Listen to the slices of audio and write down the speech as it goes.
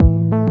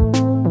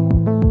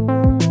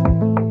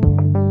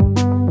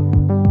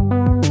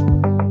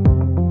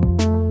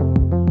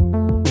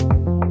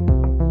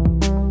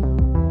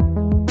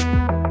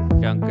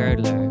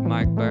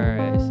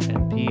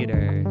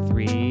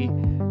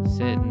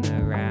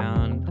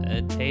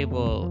a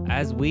table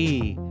as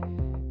we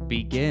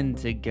begin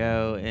to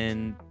go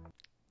and...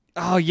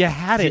 Oh, you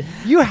had it.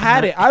 You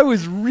had it. I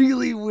was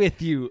really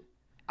with you.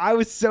 I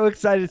was so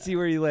excited to see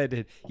where you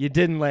landed. You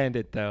didn't land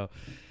it, though.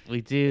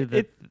 We do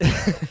the...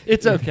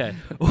 It's okay.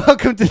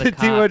 Welcome to the Too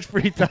cop. Much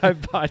Free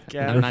Time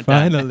podcast. We're not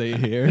done. finally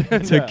here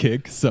to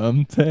kick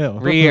some tail.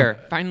 rear.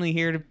 Finally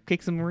here to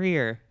kick some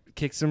rear.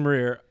 Kick some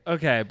rear.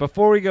 Okay,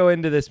 before we go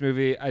into this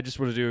movie, I just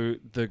want to do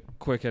the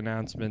quick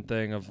announcement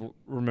thing of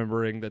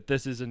remembering that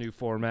this is a new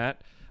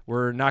format.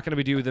 We're not going to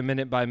be doing the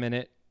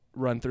minute-by-minute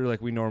run-through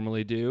like we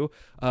normally do,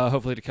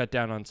 hopefully to cut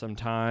down on some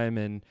time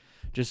and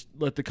just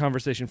let the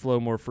conversation flow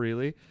more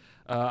freely.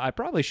 I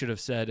probably should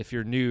have said, if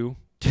you're new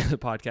to the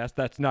podcast,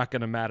 that's not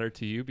going to matter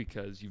to you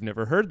because you've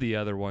never heard the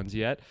other ones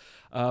yet.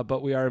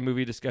 But we are a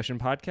movie discussion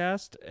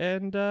podcast,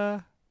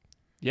 and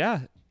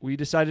yeah, we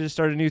decided to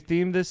start a new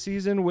theme this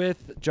season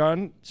with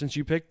John. Since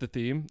you picked the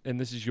theme and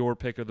this is your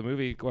pick of the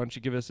movie, why don't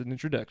you give us an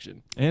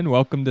introduction? And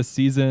welcome to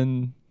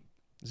season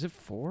Is it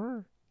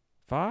 4?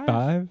 5?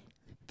 5.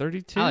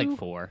 32? I like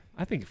 4.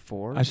 I think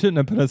 4. I shouldn't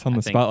have put us on I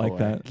the think spot 4. like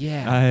that.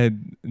 Yeah. I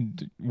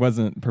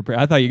wasn't prepared.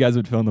 I thought you guys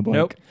would fill in the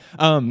blank.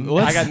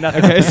 Nope. I got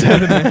nothing. Okay,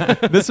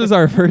 so this was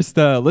our first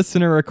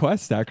listener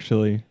request,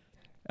 actually.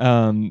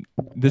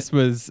 This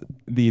was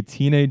the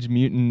Teenage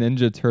Mutant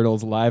Ninja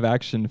Turtles live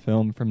action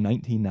film from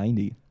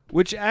 1990.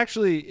 Which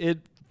actually, it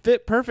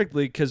fit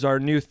perfectly because our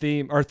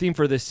theme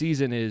for this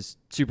season is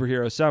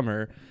superhero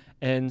summer.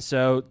 And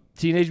so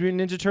Teenage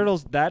Mutant Ninja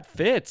Turtles, that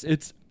fits.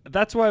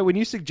 That's why when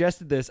you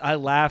suggested this, I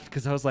laughed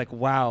because I was like,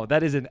 wow,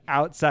 that is an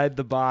outside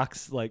the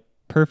box, like,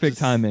 Perfect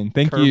just timing.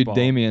 Thank you, curveball.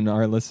 Damien,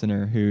 our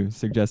listener, who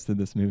suggested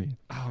this movie.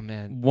 Oh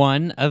man.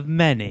 One of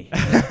many.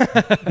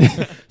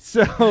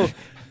 So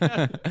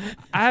I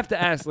have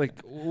to ask, like,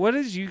 what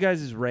is you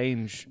guys'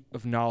 range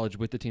of knowledge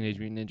with the Teenage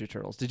Mutant Ninja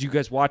Turtles? Did you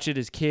guys watch it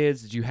as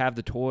kids? Did you have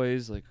the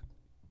toys? Like,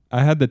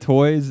 I had the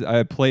toys.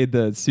 I played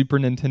the Super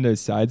Nintendo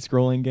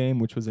side-scrolling game,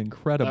 which was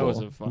incredible. That was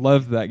a fun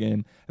Loved that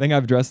game. I think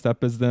I've dressed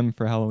up as them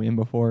for Halloween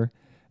before,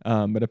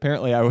 but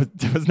apparently I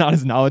was not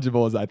as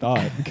knowledgeable as I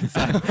thought because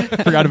I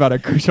forgot about a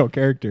crucial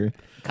character.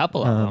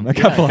 Couple of them. A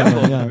couple of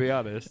them, to yeah. be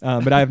honest.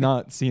 But I have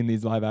not seen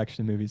these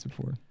live-action movies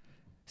before.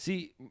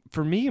 See,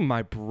 for me,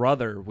 my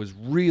brother was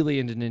really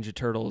into Ninja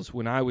Turtles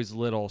when I was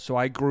little, so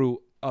I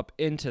grew up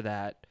into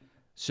that.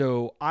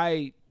 So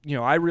I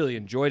really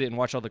enjoyed it and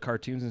watched all the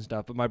cartoons and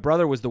stuff, but my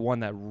brother was the one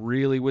that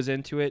really was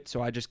into it,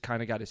 so I just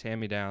kind of got his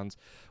hand-me-downs.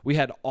 We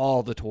had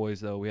all the toys,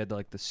 though. We had,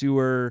 like, the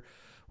sewer.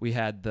 We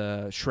had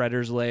the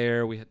Shredder's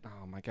lair. We had,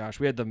 oh, my gosh,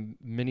 we had the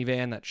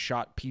minivan that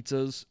shot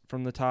pizzas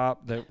from the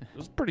top. That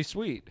was pretty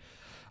sweet.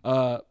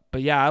 But,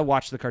 yeah, I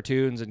watched the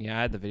cartoons, and, yeah,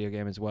 I had the video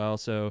game as well,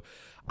 so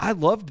I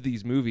loved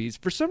these movies.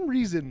 For some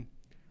reason,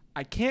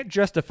 I can't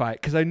justify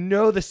it because I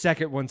know the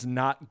second one's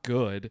not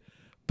good.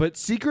 But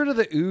Secret of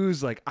the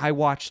Ooze, like, I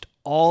watched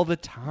all the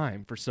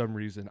time for some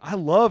reason. I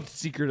loved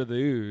Secret of the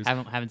Ooze.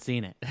 Haven't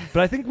seen it.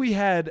 But I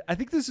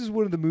think this is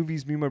one of the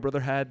movies me and my brother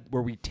had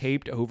where we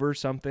taped over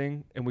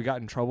something and we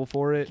got in trouble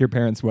for it. Your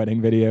parents'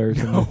 wedding video or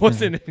something? No, it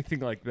wasn't anything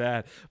like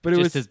that. But it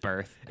Just was his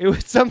birth. It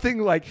was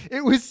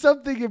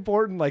something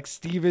important like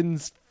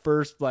Steven's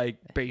first, like,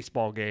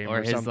 baseball game or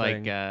Or his,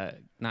 something. like,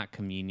 not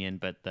communion,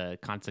 but the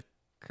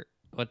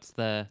what's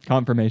the...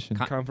 Confirmation.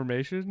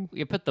 Confirmation?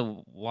 You put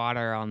the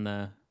water on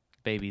the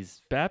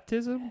baby's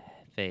Baptism?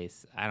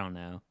 face. I don't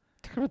know.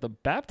 Talking about the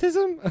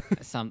baptism?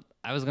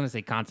 I was gonna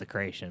say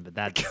consecration, but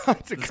that's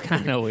Consecration.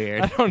 kind of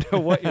weird. I don't know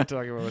what you're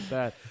talking about with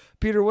that.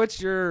 Peter,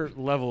 what's your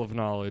level of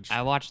knowledge?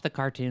 I watched the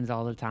cartoons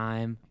all the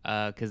time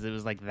because it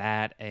was like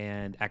that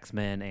and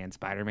X-Men and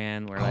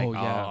Spider-Man were like Oh,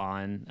 yeah. all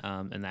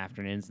on in the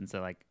afternoons, and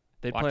so like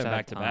They'd watched play 'em that a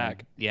back to ton.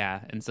 back.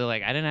 Yeah, and so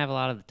like I didn't have a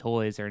lot of the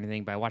toys or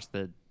anything, but I watched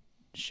the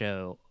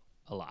show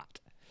a lot.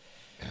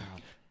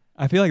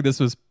 I feel like this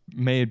was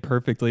made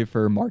perfectly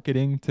for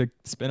marketing to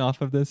spin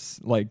off of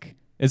this, like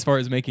as far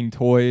as making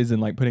toys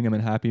and like putting them in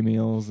Happy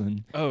Meals,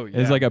 and Oh, yeah.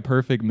 it's like a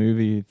perfect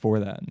movie for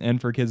that,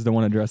 and for kids to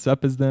want to dress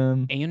up as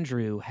them.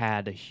 Andrew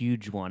had a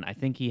huge one. I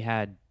think he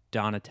had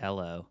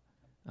Donatello,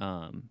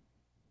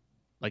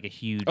 like a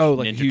huge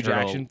like a Ninja huge Turtle.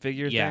 action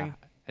figure Yeah, thing?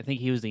 I think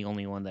he was the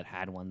only one that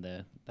had one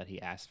that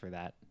he asked for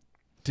that.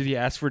 Did he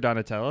ask for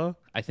Donatello?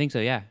 I think so.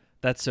 Yeah.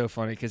 That's so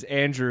funny because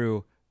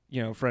Andrew,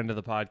 friend of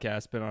the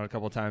podcast, been on a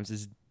couple of times,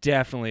 is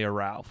definitely a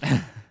Ralph.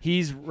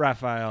 He's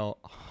Raphael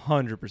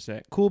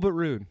 100%. Cool but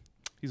rude.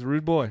 He's a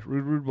rude boy.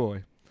 Rude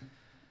boy.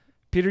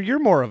 Peter, you're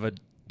more of a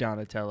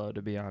Donatello,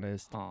 to be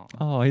honest.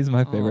 Oh, he's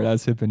my favorite. Aw. I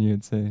was hoping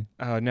you'd say.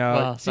 Oh, no.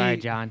 Well, See, sorry,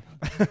 John.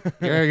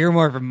 you're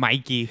more of a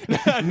Mikey.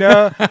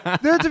 No,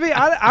 to be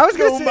I was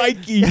going to say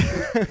Mikey.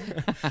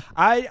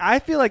 I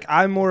feel like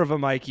I'm more of a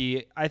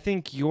Mikey. I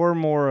think you're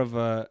more of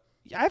a...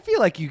 I feel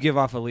like you give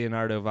off a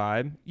Leonardo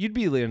vibe. You'd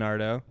be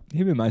Leonardo.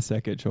 He'd be my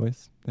second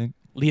choice, I think.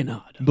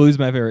 Leonardo. Blue's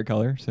my favorite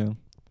color, so.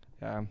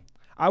 Yeah.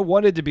 I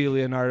wanted to be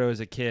Leonardo as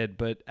a kid,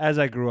 but as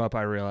I grew up,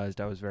 I realized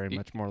I was very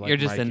much more like You're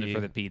just in Mikey. it for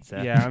the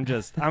pizza. Yeah, I'm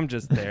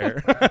just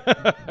there.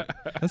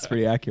 That's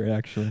pretty accurate,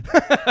 actually.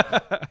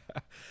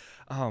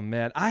 Oh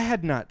man, I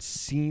had not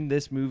seen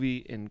this movie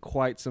in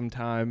quite some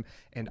time,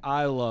 and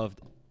I loved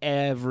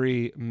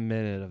every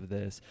minute of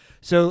this.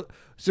 So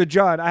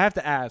John, I have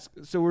to ask.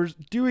 So we're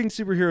doing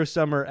superhero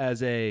summer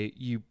as a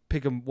you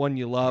pick one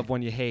you love,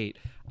 one you hate.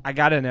 I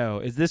gotta know,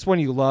 is this one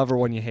you love or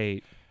one you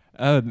hate?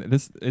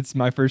 It's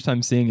my first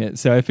time seeing it,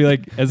 so I feel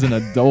like as an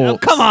adult. Oh,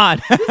 come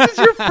on. This is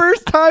your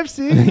first time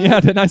seeing it? Yeah,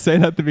 didn't I say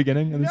that at the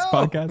beginning of this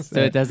podcast? So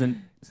it doesn't.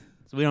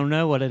 So we don't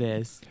know what it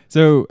is.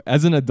 So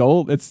as an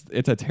adult, it's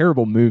a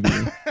terrible movie.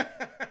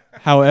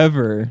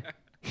 However,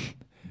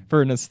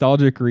 for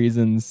nostalgic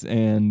reasons,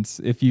 and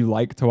if you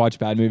like to watch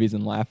bad movies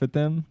and laugh at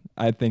them,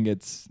 I think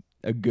it's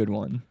a good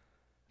one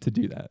to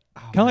do that.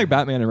 Kind of like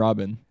Batman and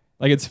Robin.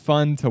 Like, it's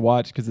fun to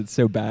watch because it's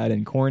so bad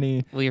and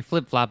corny. Well, you're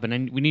flip flopping,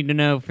 and we need to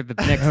know for the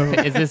next.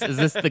 is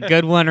this the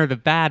good one or the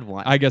bad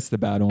one? I guess the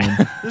bad one.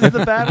 This is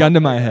the bad Gun one? to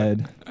my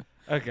head.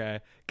 Okay,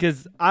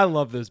 because I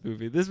love this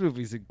movie. This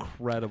movie's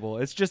incredible.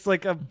 It's just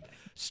like a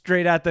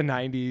straight out the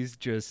 90s,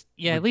 just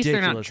at least they're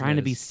not trying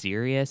to be ridiculousness.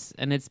 serious,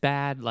 and it's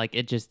bad. Like,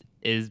 it just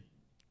is.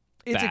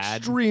 It's bad.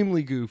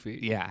 extremely goofy.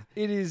 Yeah.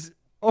 It is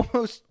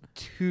almost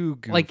too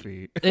Like,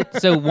 goofy.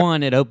 So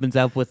one, it opens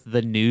up with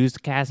the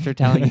newscaster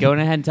going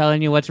ahead and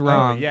telling you what's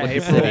wrong yeah, with the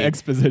April. city.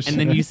 Exposition. And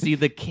then you see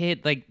the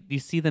kid, like, you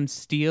see them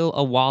steal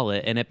a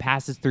wallet, and it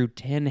passes through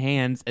 10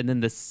 hands, and then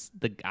the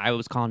I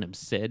was calling him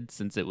Sid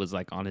since it was,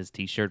 like, on his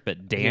T-shirt,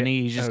 but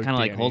Danny, he's just Oh, kind of,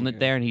 like, Danny, holding it yeah.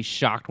 there, and he's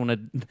shocked when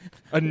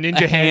A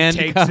ninja a hand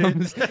takes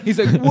comes. it. He's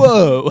like,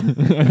 whoa.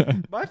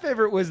 My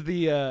favorite was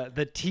the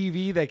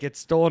TV that gets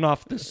stolen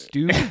off the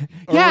stoop.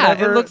 or Yeah,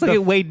 whatever. it looks like The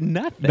it weighed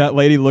nothing. that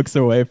lady looks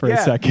away for a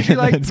second. She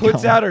like and it's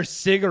puts gone. out her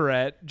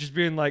cigarette, just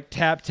being like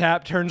tap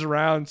tap, turns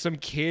around. Some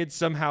kid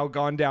somehow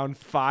gone down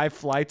 5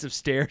 flights of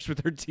stairs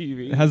with her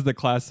TV. It has the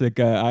classic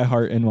I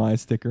Heart NY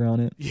sticker on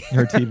it.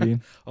 Her TV.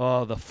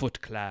 Oh, the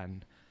Foot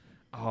Clan.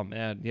 Oh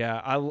man,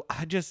 yeah.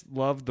 I just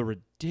love the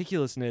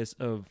ridiculousness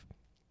of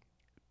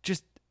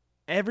just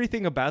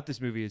everything about this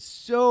movie is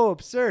so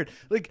absurd.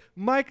 Like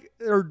Mike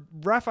or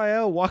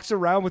Raphael walks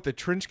around with a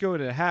trench coat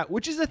and a hat,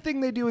 which is a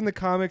thing they do in the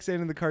comics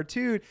and in the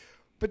cartoon.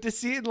 But to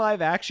see it in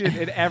live action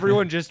and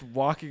everyone just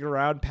walking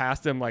around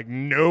past him like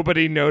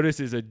nobody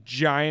notices a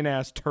giant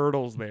ass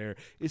turtle's there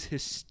is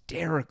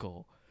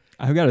hysterical.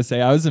 I've got to say,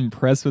 I was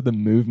impressed with the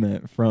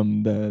movement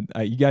from the.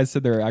 You guys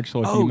said there were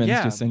actual Oh, humans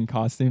yeah. just in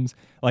costumes.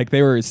 Like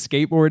they were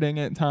skateboarding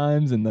at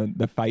times in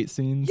the fight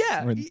scenes.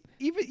 Yeah, were-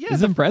 even yeah,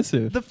 it's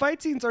impressive. the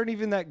fight scenes aren't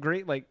even that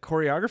great, like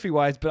choreography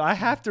wise. But I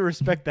have to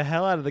respect the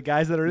hell out of the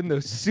guys that are in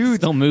those suits,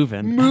 Still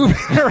moving.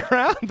 moving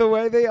around the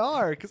way they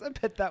are, because I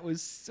bet that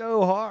was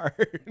so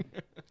hard.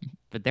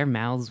 But their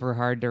mouths were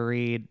hard to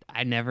read.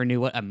 I never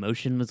knew what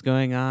emotion was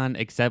going on,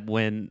 except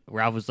when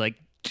Ralph was like,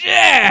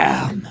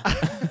 damn!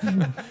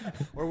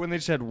 Or when they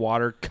just had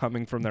water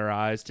coming from their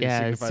eyes to Yeah,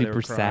 signify they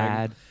were super crying.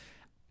 sad.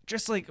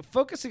 Just like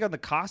focusing on the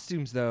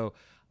costumes, though,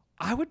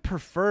 I would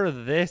prefer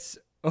this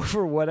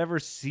over whatever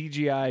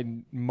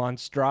CGI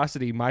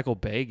monstrosity Michael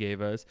Bay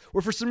gave us.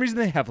 Or for some reason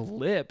they have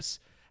lips.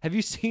 Have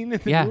you seen the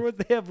Yeah. newer ones?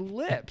 They have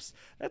lips.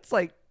 That's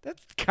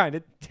kind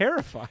of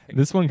terrifying.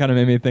 This one kind of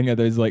made me think of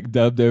those like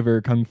dubbed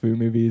over kung fu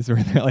movies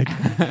where they're like,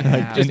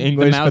 Just in the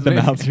English, mouths but the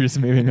moving. mouths are just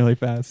moving really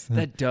fast.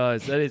 That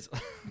does. That is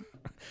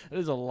that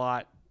is a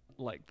lot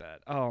like that.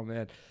 Oh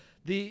man.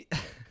 The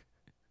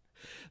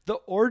the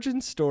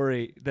origin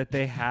story that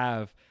they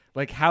have,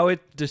 like how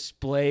it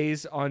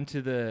displays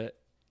onto the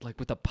like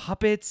with the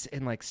puppets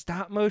and like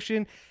stop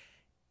motion,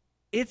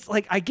 it's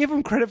like I give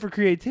them credit for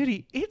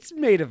creativity. It's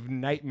made of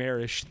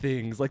nightmarish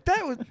things. Like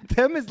that was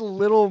them as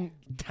little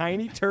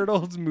tiny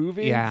turtles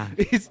moving Yeah.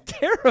 is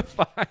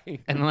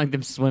terrifying. And like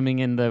them swimming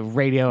in the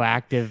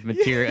radioactive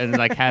material, and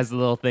like has a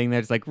little thing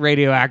that's like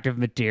radioactive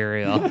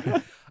material.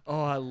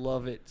 Oh, I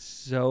love it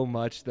so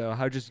much though.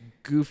 How just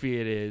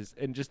goofy it is,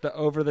 and just the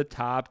over the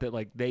top that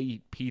like they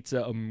eat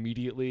pizza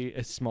immediately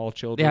as small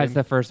children. Yeah, it's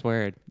the first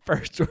word.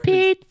 first word.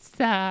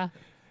 Pizza.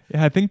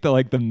 Yeah, I think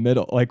the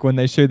middle, like when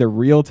they show the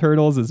real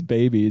turtles as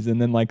babies,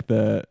 and then like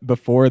the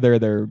before they're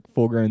their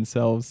full grown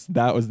selves,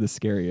 that was the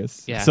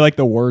scariest. Yeah. So like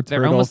the war They're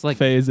turtle almost like-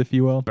 phase, if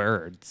you will,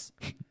 Birds.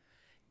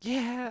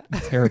 Yeah.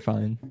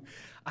 terrifying.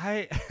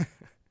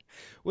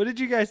 What did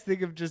you guys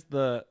think of just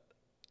the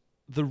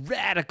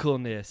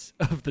radicalness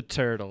of the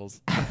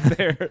turtles?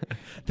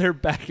 Their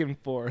back and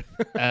forth.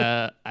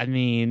 I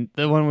mean,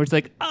 the one where it's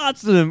like,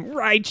 awesome,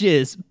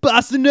 righteous,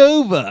 bossa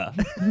nova.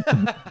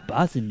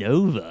 Bossa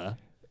nova?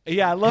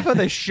 Yeah, I love how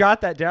they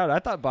shot that down. I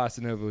thought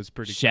Bossa Nova was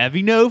pretty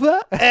Chevy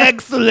Nova?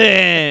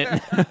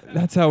 Excellent.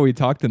 That's how we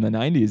talked in the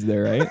 90s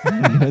there, right?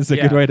 It's a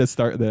Yeah. good way to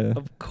start the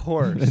Of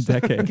course.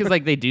 decade. Because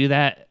like they do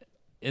that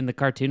in the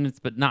cartoons,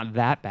 but not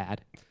that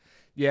bad.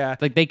 Yeah.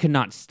 Like they could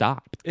not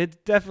stop.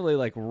 It definitely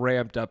like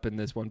ramped up in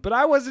this one, but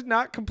I wasn't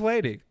not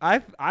complaining.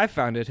 I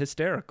found it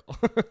hysterical.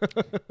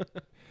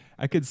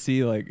 I could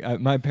see like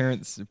my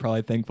parents are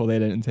probably thankful they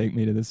didn't take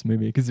me to this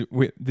movie because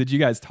did you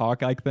guys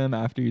talk like them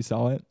after you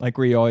saw it? Like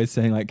were you always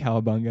saying like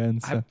cowabunga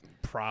and stuff?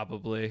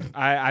 Probably.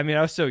 I mean,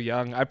 I was so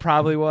young. I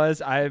probably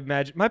was. I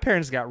imagine my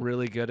parents got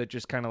really good at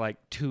just kind of like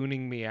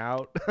tuning me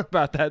out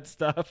about that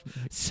stuff.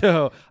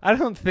 So I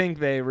don't think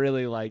they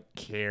really like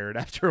cared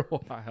after a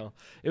while.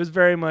 It was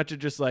very much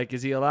just like,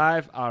 is he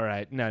alive? All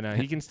right. No,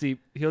 he can sleep.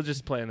 He'll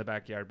just play in the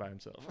backyard by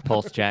himself.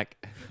 Pulse check.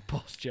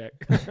 Pulse check.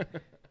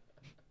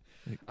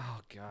 Oh,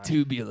 God.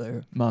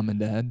 Tubular, mom and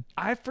dad.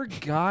 I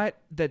forgot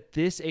that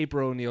this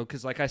April O'Neil,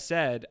 because like I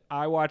said,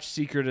 I watched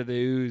Secret of the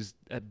Ooze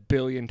a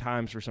billion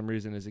times for some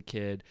reason as a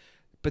kid,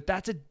 but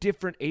that's a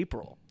different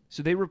April.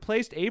 So they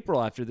replaced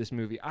April after this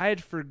movie. I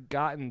had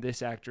forgotten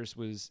this actress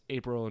was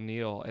April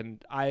O'Neil,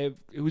 and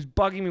it was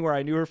bugging me where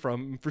I knew her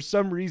from. And for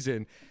some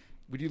reason,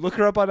 when you look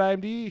her up on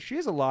IMDb, she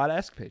has a lot of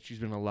escapades. She's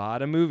been in a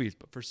lot of movies,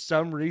 but for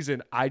some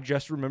reason, I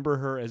just remember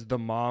her as the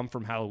mom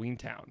from Halloween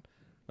Town.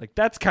 Like,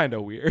 that's kind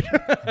of weird.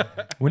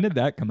 When did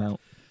that come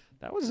out?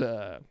 That was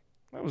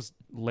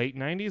late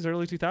 90s,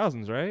 early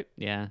 2000s, right?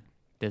 Yeah.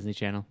 Disney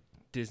Channel.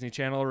 Disney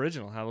Channel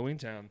original, Halloween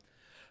Town.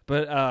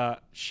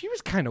 But she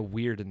was kind of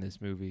weird in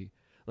this movie.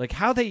 Like,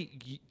 how they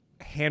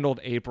handled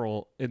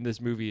April in this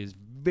movie is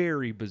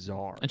very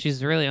bizarre. And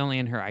she's really only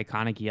in her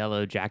iconic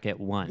yellow jacket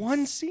once.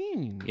 One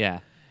scene. Yeah.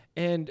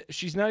 And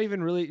she's not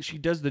even really, she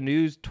does the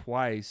news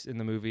twice in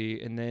the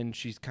movie, and then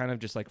she's kind of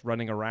just like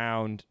running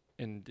around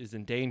and is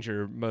in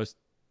danger most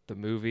the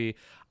movie.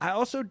 I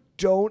also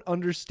don't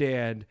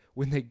understand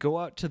when they go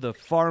out to the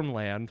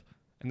farmland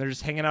and they're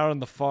just hanging out on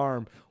the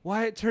farm,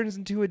 why it turns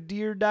into a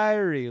Dear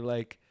Diary,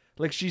 like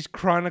she's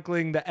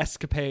chronicling the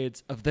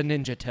escapades of the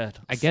Ninja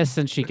Turtles. I guess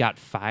since she got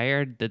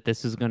fired, that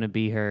this is going to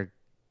be her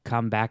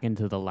come back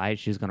into the light.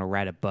 She's going to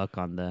write a book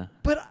on the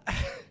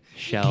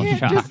shell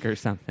shock or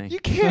something. You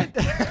can't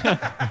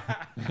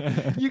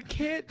you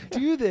can't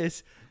do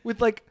this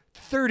with like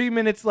 30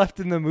 minutes left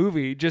in the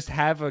movie. Just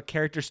have a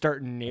character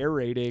start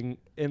narrating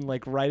and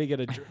like writing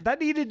it. That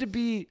needed to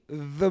be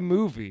the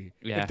movie.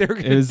 Yeah, if they were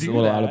gonna It was do a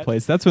little that. out of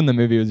place. That's when the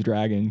movie was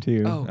dragging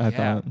too. Oh, I yeah.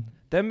 thought.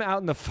 Them out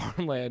in the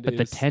farmland But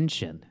the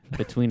tension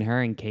between her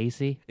and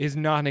Casey. is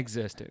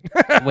non-existent.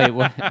 Wait,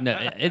 what? No,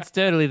 it's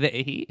totally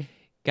he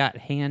got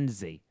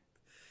handsy.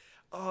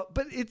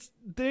 But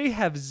they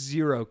have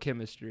zero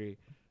chemistry.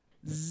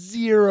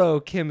 Zero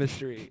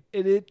chemistry.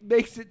 And it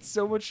makes it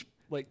so much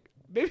like,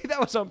 maybe that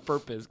was on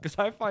purpose because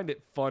I find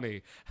it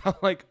funny how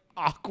like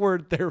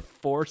awkward their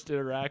forced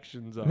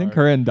interactions are. I think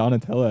her and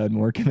Donatella had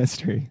more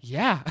chemistry.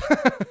 Yeah.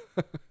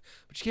 But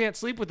you can't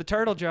sleep with the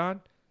turtle,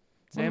 John.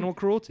 It's animal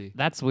cruelty.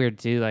 That's weird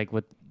too. Like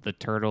with the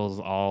turtles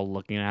all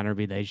looking at her,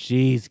 be like,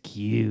 "She's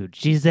cute.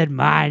 She said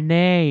my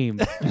name."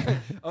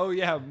 Oh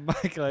yeah,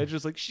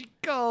 Michelangelo's like, she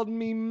called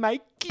me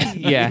Mikey.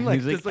 Yeah,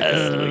 like, he's just like, like a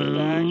 "Oh,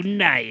 slick back.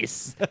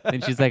 nice."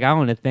 And she's like, "I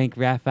want to thank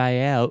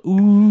Raphael."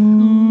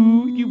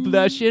 Ooh, you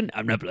blushing?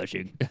 I'm not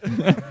blushing.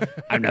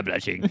 I'm not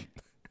blushing.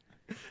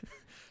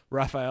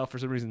 Raphael, for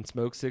some reason,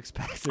 smokes 6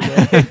 packs a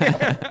day.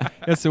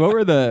 Yeah, so what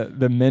were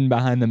the men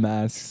behind the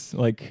masks?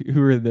 Like, who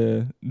were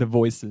the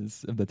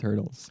voices of the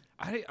turtles?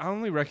 I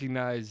only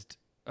recognized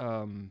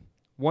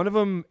one of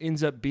them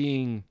ends up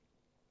being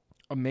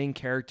a main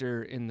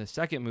character in the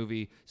second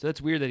movie, so that's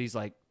weird that he's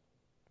like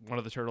one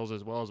of the turtles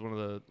as well as one of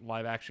the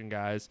live action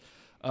guys.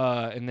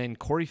 And then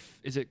Corey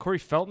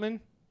Feldman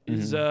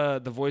is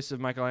the voice of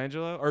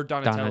Michelangelo or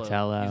Donatello.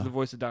 Donatello. He's the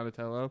voice of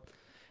Donatello.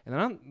 And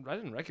then I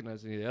didn't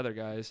recognize any of the other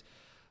guys,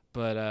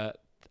 but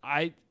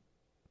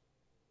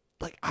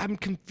I'm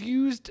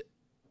confused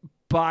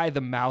by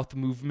the mouth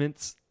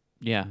movements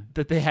Yeah.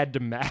 that they had to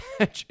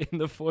match in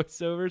the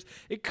voiceovers.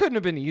 It couldn't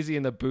have been easy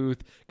in the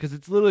booth because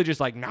it's literally just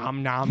like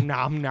nom nom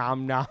nom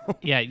nom nom.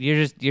 Yeah,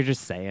 you're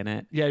just saying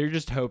it. Yeah, you're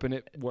just hoping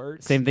it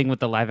works. Same thing with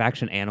the live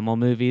action animal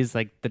movies.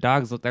 Like the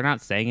dogs, they're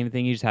not saying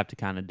anything. You just have to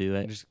kind of do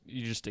it.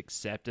 You just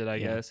accept it, I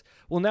Yeah. guess.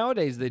 Well,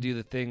 nowadays they do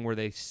the thing where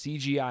they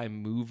CGI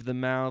move the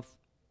mouth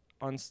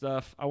on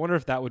stuff. I wonder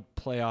if that would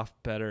play off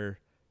better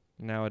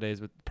nowadays,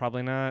 but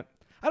probably not.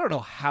 I don't know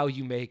how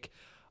you make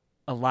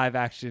a live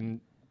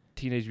action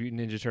Teenage Mutant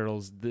Ninja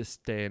Turtles this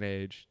day and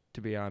age, to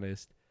be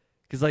honest.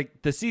 Because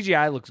like the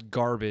CGI looks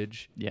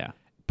garbage. Yeah.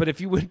 But if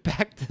you went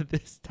back to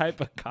this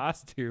type of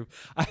costume,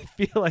 I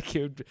feel like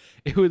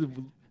it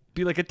would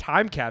be like a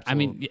time capsule. I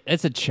mean,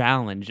 it's a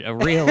challenge, a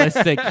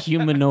realistic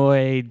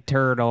humanoid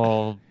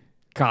turtle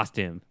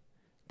costume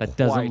that Quite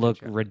doesn't a look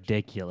challenge.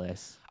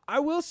 ridiculous. I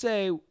will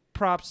say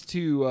props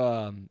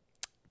to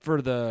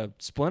for the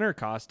Splinter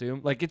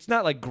costume. Like it's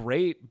not like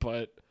great,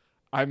 but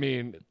I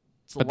mean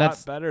it's a But lot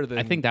that's better than.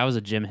 I think that was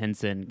a Jim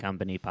Henson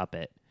Company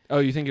puppet. Oh,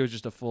 you think it was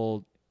just a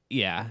full?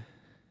 Yeah.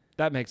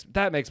 That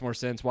makes more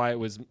sense. Why it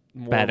was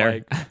more Better.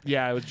 Like,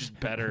 yeah, it was just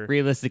better.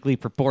 Realistically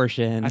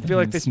proportioned. I feel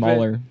like And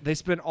smaller. They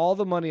spent all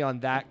the money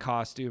on that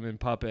costume and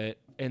puppet,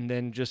 and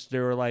then they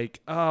were like,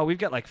 "Oh, we've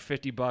got like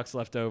 $50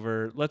 left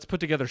over. Let's put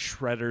together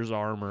Shredder's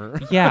armor."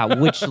 Yeah,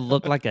 which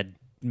looked like a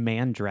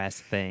man dress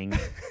thing.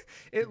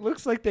 It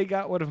looks like they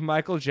got one of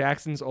Michael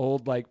Jackson's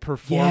old like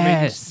performance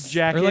Yes.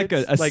 jackets, Or like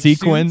a like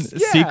sequin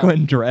suits. Yeah.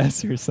 sequin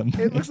dress or something.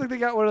 It looks like they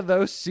got one of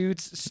those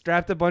suits,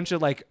 strapped a bunch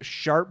of like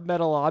sharp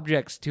metal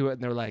objects to it,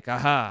 and they're like,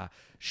 "Aha,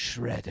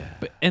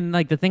 Shredder. And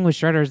like the thing with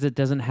Shredder is it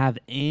doesn't have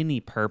any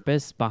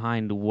purpose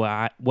behind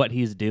what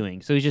he's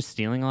doing. So he's just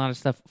stealing a lot of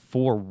stuff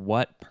for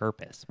what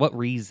purpose? What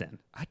reason?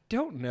 I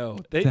don't know.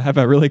 To have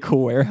a really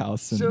cool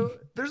warehouse and So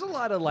there's a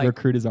lot of like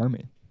recruit his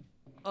army.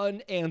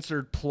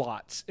 unanswered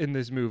plots in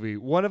this movie.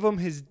 One of them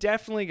has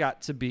definitely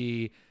got to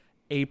be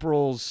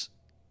April's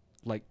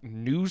like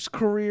news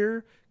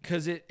career,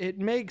 because it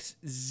makes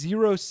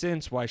zero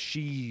sense why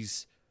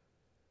she's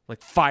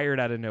like fired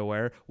out of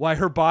nowhere, why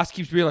her boss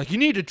keeps being like, you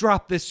need to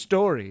drop this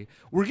story,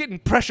 we're getting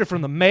pressure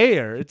from the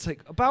mayor. It's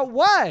like, about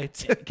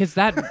what? Because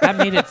that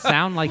made it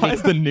sound like Why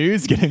is the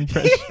news getting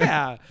pressure?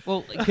 Yeah,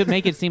 well, it could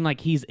make it seem like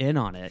he's in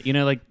on it,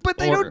 like. but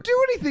they don't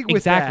do anything with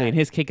exactly. that. And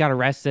his kid got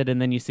arrested,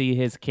 and then you see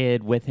his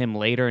kid with him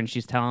later, and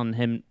she's telling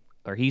him,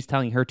 or he's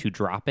telling her to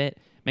drop it.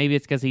 Maybe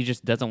it's because he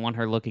just doesn't want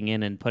her looking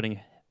in and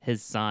putting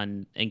his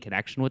son in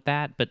connection with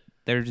that. But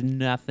there's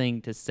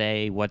nothing to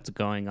say what's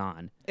going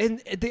on.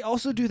 And they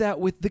also do that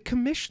with the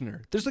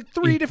commissioner. There's like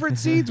 3 different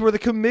scenes where the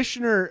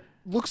commissioner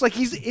looks like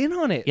he's in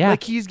on it. Yeah.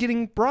 Like he's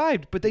getting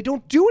bribed, but they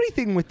don't do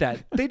anything with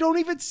that. They don't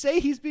even say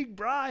he's being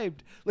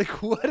bribed.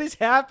 Like, what is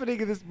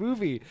happening in this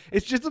movie?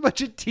 It's just a bunch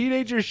of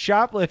teenagers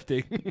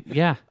shoplifting.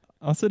 Yeah.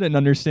 I also didn't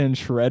understand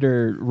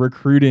Shredder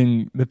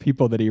recruiting the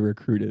people that he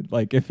recruited.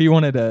 Like, if he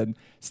wanted a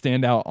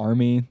standout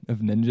army of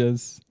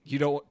ninjas, You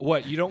don't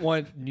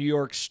want New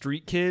York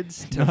street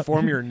kids to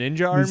form your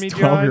ninja army, these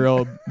John?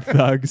 12-year-old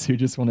thugs who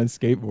just want to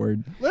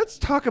skateboard. Let's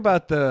talk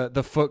about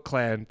the Foot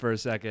Clan for a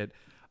second.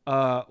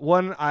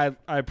 One, I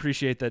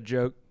appreciate that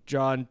joke,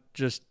 John.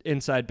 Just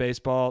inside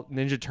baseball,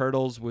 Ninja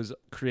Turtles was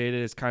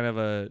created as kind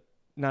of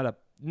not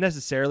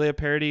necessarily a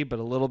parody, but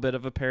a little bit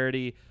of a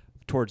parody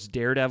towards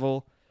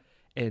Daredevil.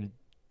 And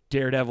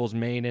Daredevil's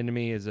main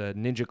enemy is a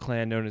ninja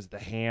clan known as the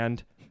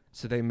Hand.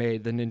 So they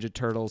made the Ninja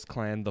Turtles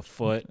clan the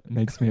Foot. It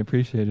makes me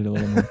appreciate it a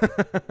little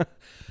more.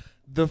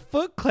 The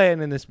Foot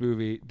Clan in this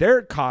movie,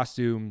 their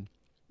costume,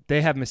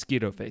 they have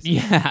mosquito faces.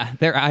 Yeah.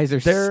 Their eyes are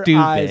Their stupid.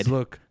 eyes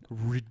look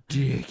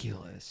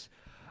ridiculous.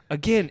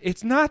 Again,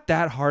 it's not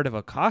that hard of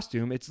a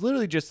costume. It's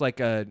literally just like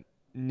a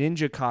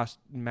ninja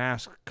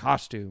mask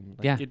costume.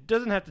 Like, Yeah. It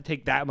doesn't have to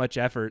take that much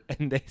effort,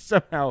 and they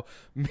somehow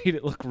made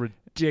it look ridiculous.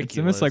 It's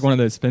almost like one of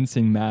those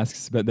fencing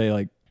masks, but they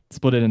like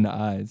split it into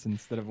eyes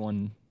instead of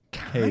one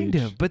kind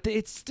cage. of, but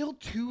it's still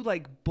too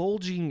like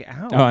bulging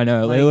out. Oh, I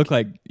know. They look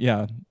like,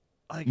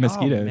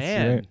 mosquitoes. Oh,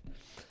 man. Right?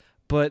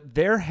 But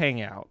their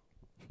hangout,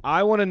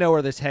 I want to know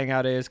where this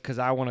hangout is because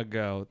I want to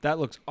go. That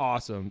looks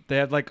awesome. They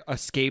have like a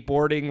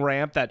skateboarding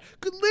ramp that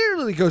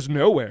literally goes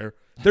nowhere.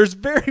 There's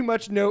very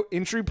much no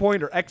entry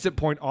point or exit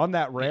point on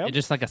that ramp. It's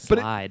just like a but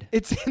slide.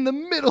 it's in the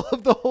middle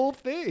of the whole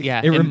thing.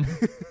 Yeah. and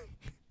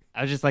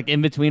I was just like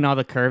in between all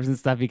the curves and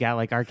stuff. You got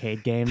like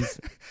arcade games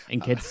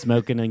and kids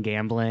smoking and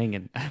gambling.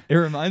 And It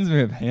reminds me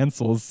of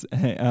Hansel's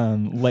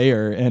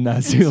lair in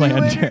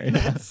Zoolander. Yeah.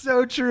 That's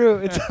so true.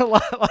 It's a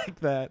lot like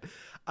that.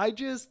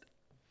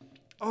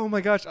 Oh my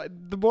gosh.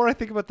 The more I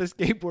think about the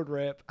skateboard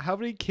ramp, how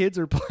many kids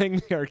are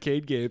playing the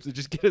arcade games and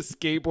just get a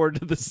skateboard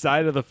to the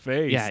side of the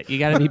face? yeah, you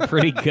got to be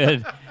pretty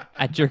good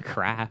at your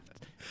craft.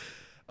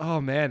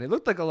 Oh man, it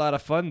looked like a lot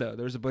of fun though.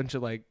 There was a bunch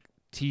of like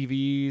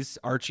TVs,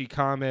 Archie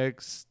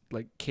comics,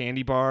 like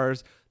candy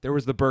bars. There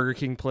was the Burger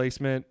King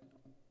placement.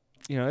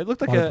 It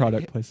looked like A lot of a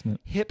product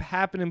placement. hip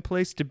happening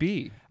place to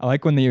be. I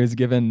like when he was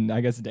giving,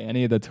 I guess,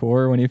 Danny the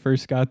tour when he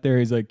first got there.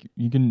 He's like,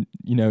 you can,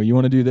 you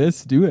want to do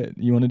this? Do it.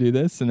 You want to do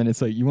this? And then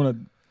it's like, you want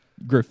to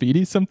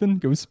graffiti something?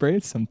 Go spray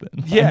something.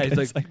 Yeah, Like,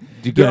 it's like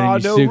Do you there got are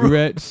any no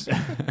cigarettes?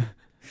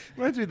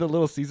 reminds me of the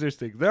Little Caesars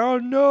thing. There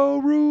are no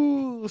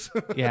rules.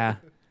 Yeah.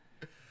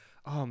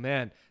 Oh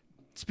man.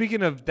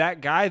 Speaking of that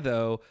guy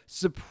though,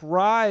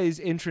 surprise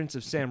entrance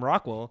of Sam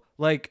Rockwell.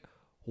 Like,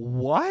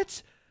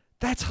 what?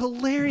 That's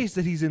hilarious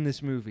that he's in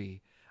this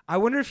movie. I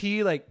wonder if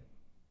he like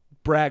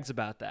brags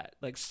about that.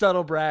 Like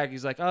subtle brag.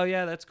 He's like, "Oh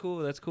yeah, that's cool.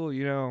 That's cool.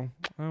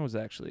 I was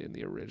actually in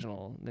the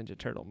original Ninja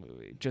Turtle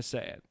movie." Just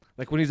saying.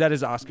 Like when he's at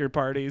his Oscar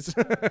parties.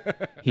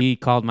 He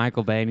called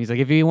Michael Bay and he's like,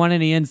 if you want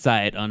any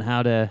insight on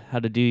how to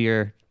do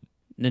your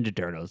Ninja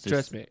Turtles,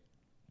 Trust me.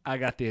 I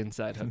got the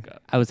inside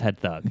hookup. I was head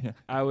thug. Yeah.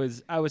 I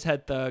was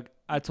head thug.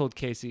 I told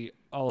Casey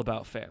all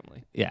about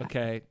family. Yeah.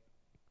 Okay.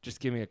 Just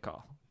give me a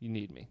call. You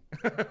need me.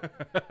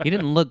 He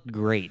didn't look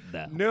great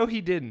though. No,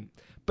 he didn't.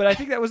 But I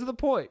think that was the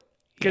point.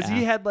 Because he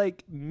Yeah. had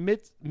like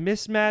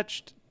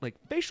mismatched like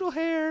facial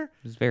hair. It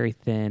was very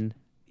thin.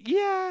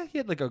 Yeah, he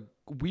had like a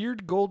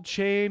weird gold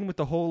chain with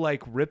the whole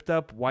like ripped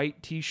up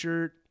white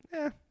t-shirt.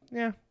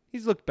 Yeah,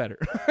 he's looked better.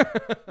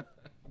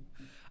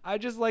 I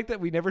just like that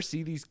we never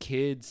see these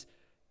kids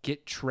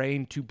get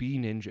trained to be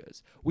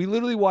ninjas. We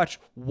literally watch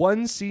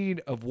one scene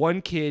of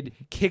one kid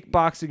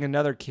kickboxing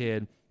another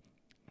kid.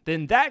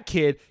 Then that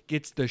kid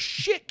gets the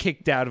shit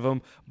kicked out of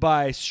him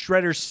by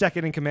Shredder's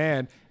second in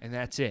command, and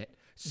that's it.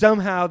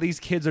 Somehow these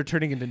kids are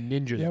turning into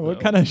ninjas. Yeah, what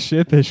though. kind of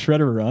ship is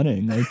Shredder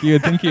running? Like, you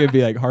would think he would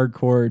be like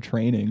hardcore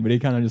training, but he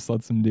kind of just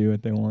lets them do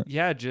what they want.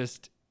 Yeah,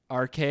 just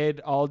arcade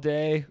all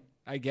day.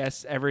 I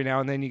guess every now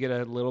and then you get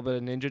a little bit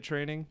of ninja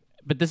training.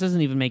 But this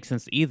doesn't even make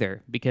sense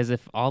either, because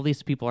if all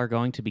these people are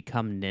going to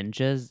become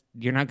ninjas,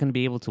 you're not going to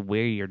be able to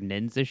wear your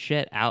ninja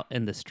shit out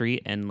in the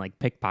street and like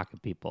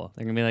pickpocket people.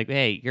 They're going to be like,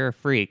 hey, you're a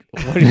freak.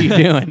 What are you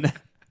doing?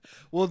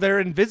 Well, they're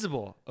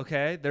invisible,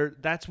 okay?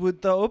 That's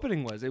what the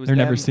opening was. It was They're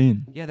never them-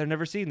 seen. Yeah, they're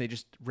never seen. They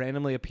just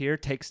randomly appear,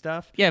 take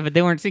stuff. Yeah, but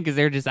they weren't seen because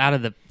they were just out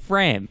of the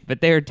frame, but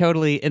they were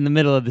totally in the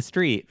middle of the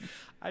street.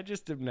 I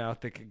just am now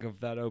thinking of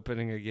that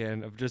opening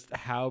again, of just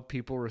how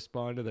people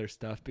respond to their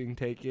stuff being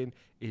taken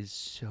is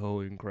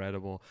so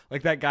incredible.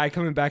 Like that guy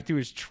coming back to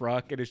his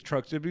truck, and his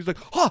truck's he's like,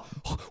 oh,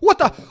 what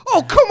the?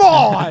 Oh, come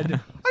on!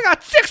 I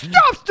got 6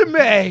 stops to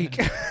make!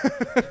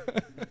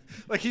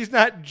 Like he's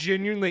not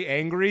genuinely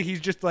angry. He's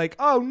just like,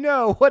 oh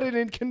no, what an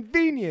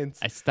inconvenience.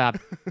 I stopped,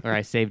 or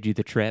I saved you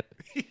the trip.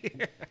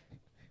 Yeah.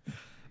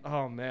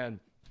 Oh man.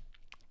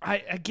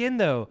 Again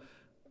though,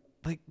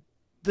 like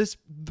this,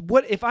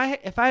 what if I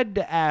had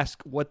to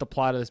ask what the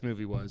plot of this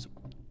movie was,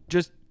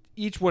 just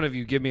each one of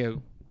you give me a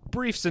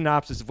brief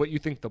synopsis of what you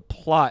think the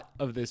plot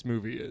of this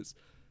movie is.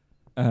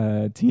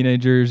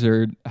 Teenagers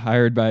are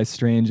hired by a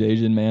strange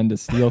Asian man to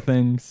steal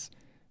things.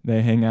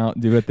 They hang out,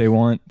 do what they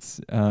want.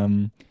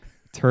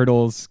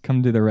 Turtles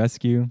come to the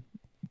rescue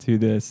to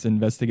this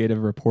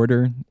investigative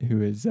reporter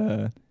who is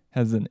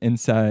has an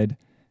inside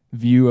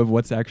view of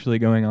what's actually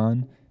going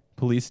on.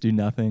 Police do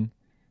nothing.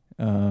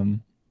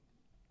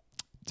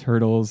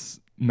 Turtles'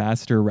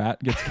 master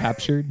rat gets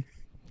captured.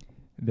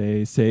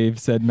 They save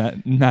said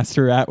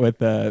master rat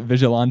with a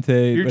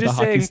vigilante You're with just a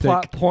hockey saying stick.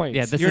 plot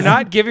points. Yeah, You're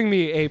not giving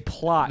me a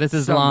plot. This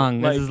is summary.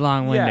 long. This is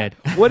long-winded.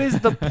 Yeah. What is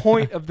the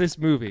point of this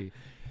movie?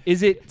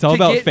 Is it? It's all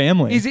to about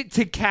family. Is it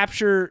to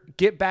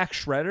get back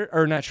Shredder,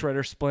 or not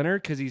Shredder, Splinter,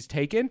 because he's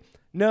taken?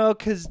 No,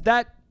 because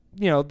that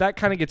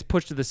kind of gets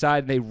pushed to the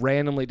side, and they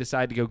randomly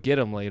decide to go get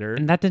him later.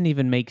 And that didn't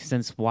even make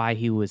sense why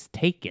he was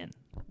taken.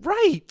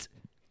 Right.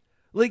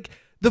 Like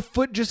the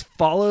foot just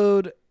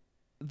followed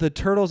the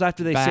turtles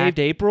after they Back. saved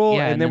April,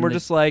 Yeah, and then we're they-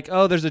 just like,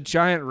 oh, there's a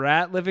giant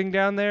rat living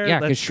down there. Yeah,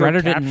 because Let's go Shredder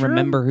didn't capture him?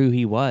 remember who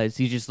he was.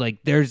 He's just like,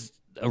 there's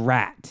a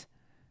rat.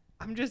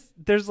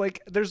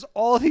 There's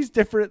all these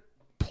different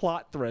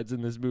plot threads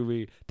in this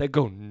movie that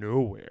go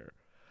nowhere.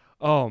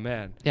 Oh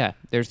man. Yeah,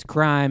 there's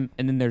crime,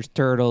 and then there's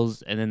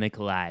turtles, and then they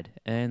collide,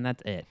 and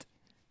that's it.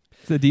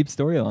 It's a deep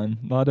storyline.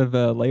 A lot of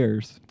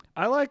layers.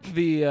 I like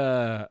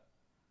the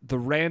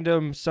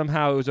random,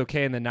 somehow it was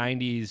okay in the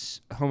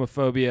 90s,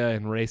 homophobia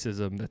and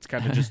racism that's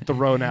kind of just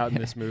thrown out in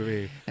this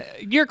movie.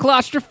 You're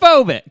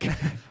claustrophobic.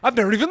 I've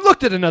never even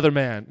looked at another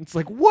man. It's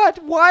like,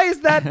 what? Why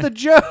is that the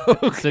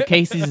joke? So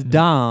Casey's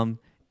dumb,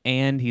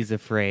 and he's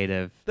afraid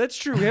of... That's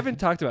true. We haven't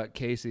talked about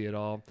Casey at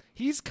all.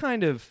 He's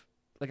kind of,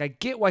 like, I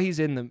get why he's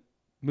in the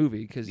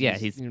movie, because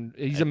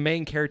he's a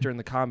main character in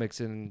the comics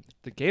and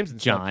the games and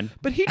John. stuff.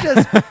 But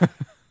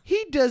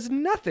he does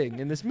nothing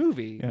in this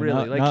movie, Yeah,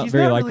 really. not He's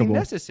very not really likable.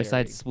 necessary.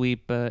 Besides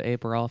sweep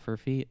April off her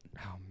feet.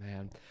 Oh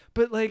man.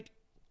 But like,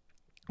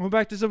 going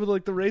back to some of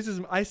the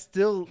racism, I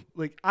still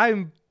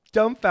I'm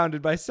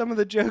dumbfounded by some of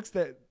the jokes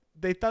that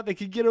they thought they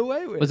could get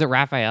away with. Was it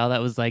Raphael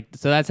that was like,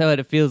 so that's how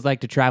it feels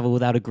like to travel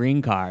without a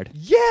green card?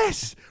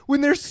 Yes,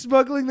 when they're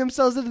smuggling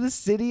themselves into the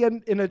city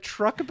in a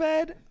truck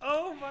bed.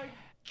 Oh my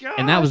god!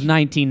 And that was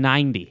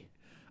 1990.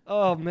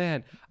 Oh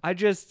man,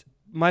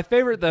 my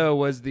favorite though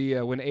was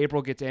the when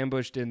April gets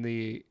ambushed in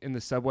the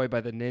subway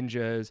by the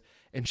ninjas,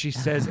 and she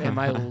says, "Am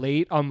I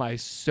late on my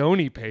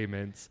Sony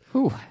payments?"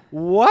 Whew.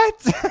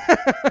 What?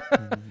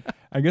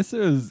 I guess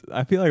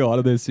I feel like a lot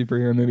of those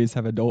superhero movies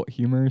have adult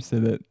humor so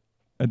that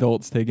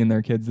adults taking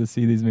their kids to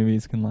see these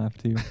movies can laugh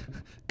too.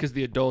 Because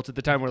the adults at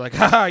the time were like,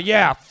 "Haha,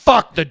 yeah,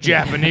 fuck the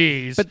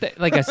Japanese." But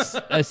like a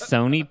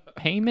Sony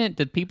payment?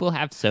 Did people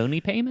have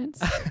Sony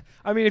payments?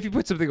 I mean, if you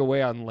put something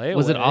away on layaway,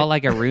 Was it all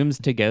like a rooms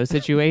to go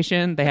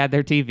situation? They had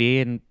their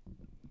TV and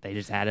they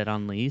just had it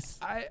on lease.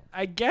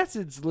 I guess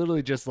it's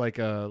literally just like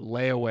a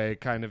layaway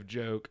kind of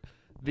joke.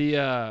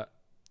 The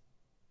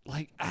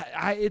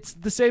it's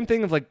the same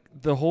thing of like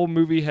the whole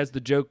movie has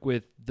the joke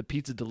with the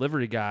pizza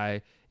delivery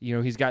guy. You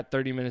know, he's got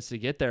 30 minutes to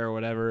get there or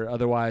whatever.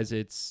 Otherwise,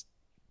 it's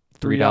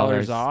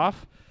 $3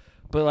 off.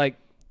 But like,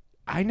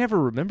 I never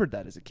remembered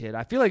that as a kid.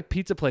 I feel like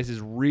pizza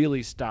places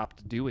really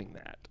stopped doing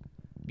that.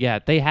 Yeah,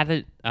 they had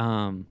it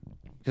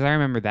because I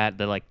remember that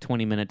the like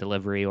 20-minute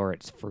delivery or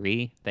it's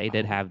free. They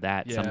did have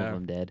that. Some of yeah.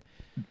 them did.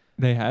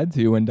 They had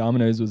to when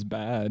Domino's was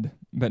bad,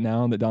 but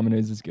now that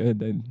Domino's is good,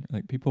 they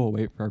like people will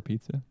wait for our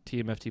pizza.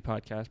 TMFT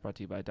podcast brought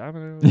to you by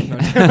Domino's.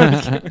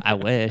 I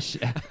wish.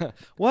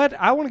 What?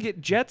 I want to get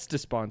Jets to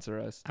sponsor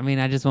us. I mean,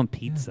 I just want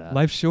pizza.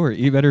 Life's short.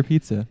 Eat better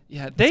pizza.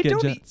 Yeah, they get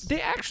don't. Jets.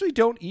 They actually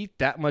don't eat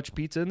that much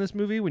pizza in this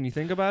movie when you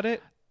think about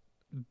it.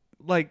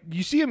 Like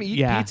you see them eat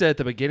Yeah. pizza at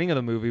the beginning of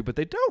the movie, but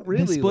they don't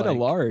really They split a like,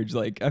 large.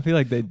 Like I feel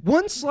like they.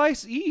 one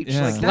slice each.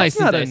 Yeah. Like Slice that's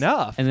not and dice.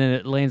 enough. And then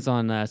it lands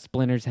on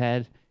Splinter's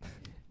head.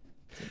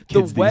 The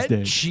Kids these wet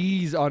days.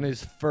 cheese on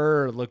his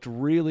fur looked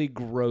really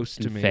gross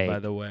to And me. fake. By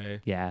the way,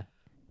 Yeah.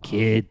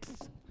 Kids.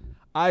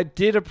 I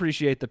did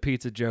appreciate the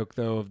pizza joke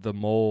though of the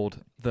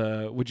mold.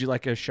 Would you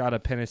like a shot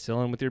of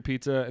penicillin with your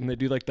pizza? And they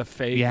do like the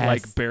fake Yes.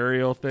 like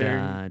burial thing.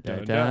 Da, da,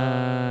 Dun,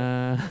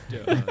 da.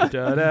 dun,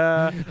 da,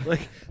 da.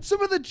 Like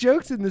some of the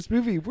jokes in this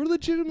movie were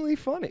legitimately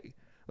funny.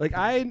 Like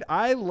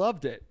I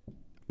loved it.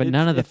 But It's-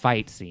 none of the it's-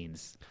 fight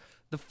scenes.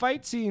 The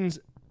fight scenes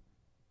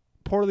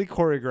poorly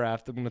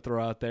choreographed, I'm going to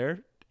throw out there.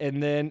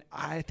 And then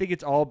I think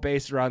it's all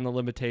based around the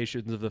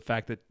limitations of the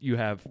fact that you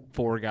have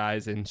 4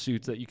 guys in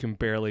suits that you can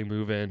barely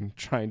move in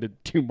trying to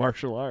do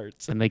martial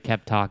arts. And they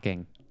kept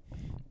talking.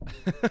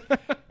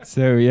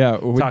 So yeah,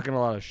 Talking a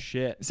lot of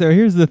shit. so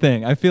here's the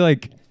thing. I feel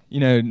like,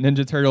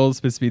 Ninja Turtles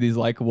supposed to be these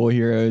likable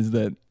heroes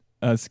that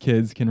us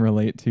kids can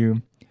relate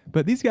to.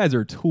 But these guys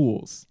are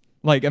tools.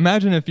 Like,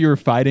 imagine if you were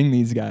fighting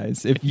these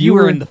guys. If You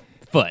were in the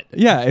foot.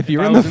 Yeah, if you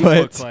were I in the was in the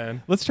Foot Foot.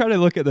 Clan. Let's try to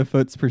look at the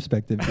Foot's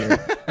perspective here.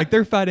 Like,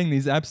 they're fighting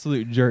these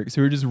absolute jerks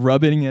who are just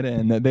rubbing it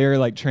in that they're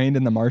like trained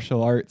in the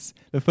martial arts.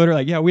 The Foot are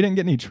like, yeah, we didn't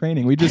get any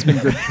training. We've just been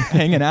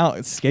hanging out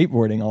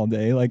skateboarding all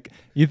day. Like,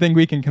 you think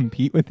we can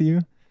compete with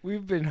you?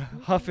 We've been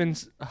huffing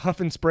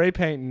spray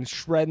paint and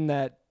shredding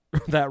that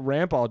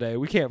ramp all day.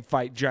 We can't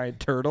fight giant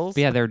turtles.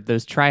 But yeah, they're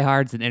those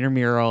tryhards and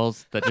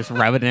intramurals that just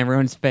rub it in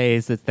everyone's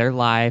face. It's their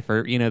life.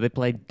 Or, they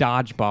play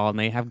dodgeball and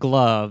they have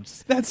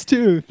gloves. That's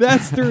 2.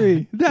 That's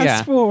 3. That's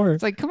Yeah. 4.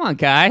 It's like, come on,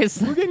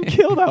 guys. We're getting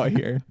killed out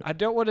here. I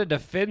don't want to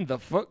defend the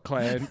Foot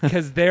Clan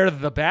because they're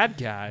the bad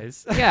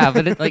guys. Yeah,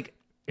 but it's like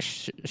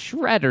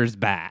Shredder's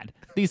bad.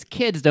 These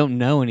kids don't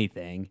know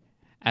anything.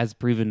 As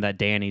proven that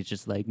Danny's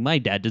just like, my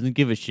dad doesn't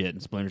give a shit.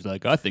 And Splinter's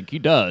like, I think he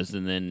does.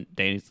 And then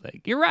Danny's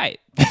like, you're right.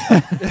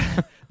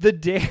 The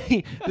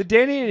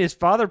Danny and his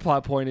father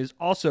plot point is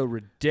also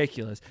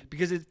ridiculous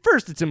because at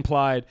first it's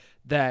implied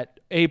that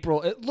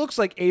it looks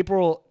like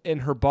April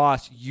and her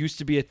boss used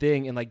to be a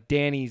thing and like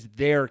Danny's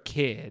their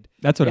kid.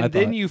 That's what I And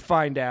then thought. you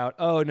find out,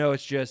 oh no,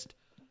 it's just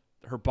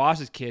her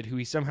boss's kid who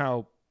he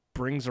somehow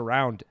brings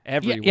around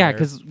everywhere. Yeah,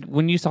 because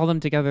when you saw them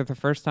together the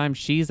first time,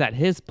 she's at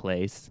his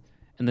place.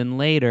 And then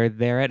later,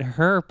 they're at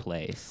her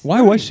place.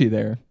 Why was she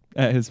there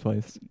at his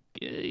place?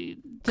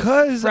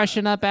 because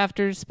Freshen up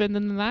after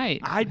spending the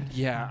night. I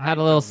Had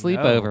a little don't know.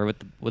 sleepover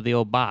with the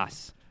old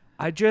boss.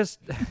 I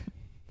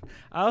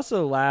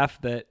also laugh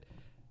that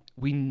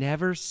we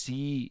never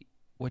see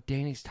what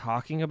Danny's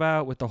talking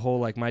about with the whole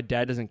like my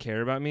dad doesn't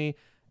care about me.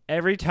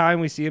 Every time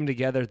we see him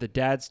together, the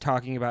dad's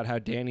talking about how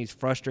Danny's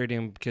frustrating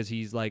him because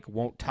he's like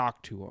won't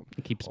talk to him.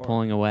 He keeps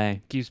pulling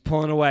away. Keeps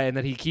pulling away and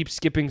that he keeps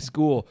skipping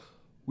school.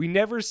 We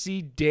never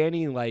see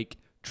Danny like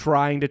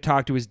trying to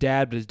talk to his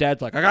dad, but his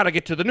dad's like, I gotta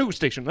get to the news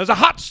station. There's a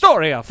hot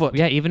story afoot.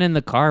 Yeah, even in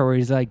the car where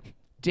he's like,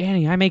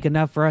 Danny, I make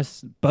enough for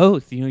us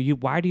both.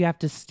 Why do you have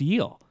to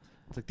steal?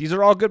 It's like, these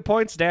are all good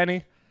points,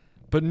 Danny.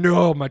 But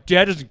no, my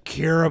dad doesn't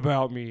care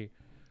about me.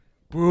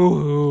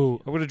 Boo-hoo.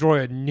 I'm going to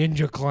join a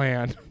ninja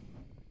clan.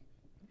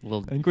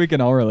 Little I think we can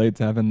all relate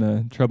to having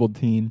the troubled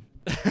teen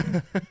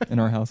in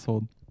our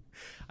household.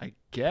 I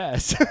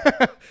guess.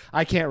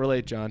 I can't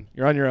relate, John.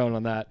 You're on your own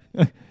on that.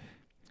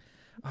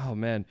 Oh,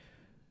 man.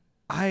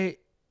 I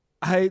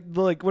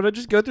like when I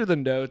just go through the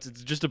notes,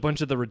 it's just a bunch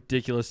of the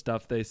ridiculous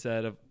stuff they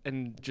said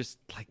and just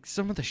like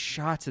some of the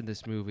shots in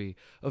this movie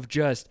of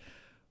just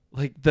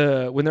like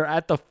when they're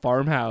at the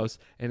farmhouse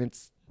and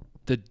it's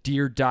the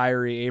Dear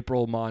Diary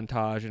April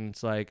montage and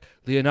it's like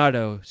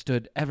Leonardo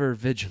stood ever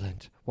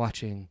vigilant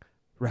watching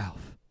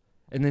Ralph.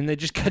 And then they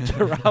just cut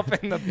to Ralph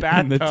in the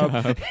bathtub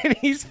tub. and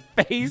he's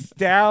face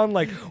down,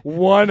 like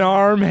one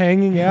arm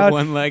hanging out.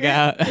 one leg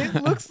out.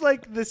 It looks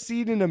like the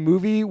scene in a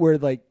movie where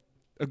like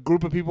a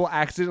group of people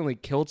accidentally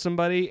killed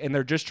somebody and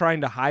they're just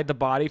trying to hide the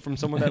body from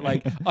someone that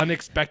like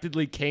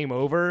unexpectedly came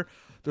over.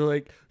 They're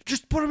like,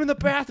 just put him in the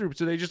bathroom.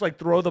 So they just like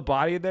throw the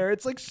body in there.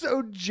 It's like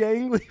so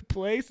jangly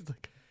placed. It's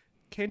like,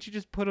 can't you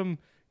just put him,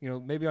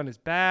 maybe on his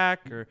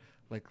back or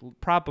like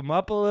prop him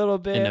up a little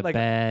bit? In a like,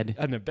 bed.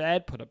 In a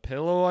bed, put a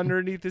pillow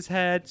underneath his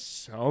head,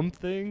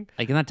 something.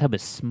 Like, and that tub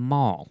is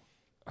small.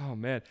 Oh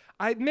man,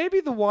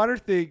 maybe the water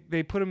thing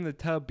they put him in the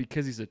tub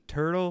because he's a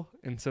turtle,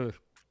 and so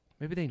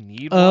maybe they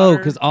need Oh, water.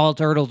 because all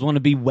turtles want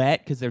to be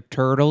wet because they're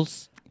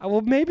turtles.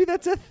 Well, maybe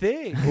that's a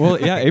thing. Well,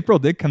 yeah, April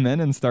did come in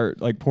and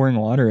start like pouring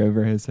water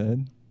over his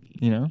head,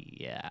 Yeah.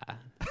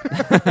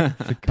 to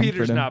comfort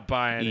Peter's him. not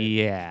buying it.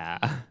 Yeah.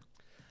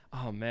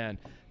 Oh man,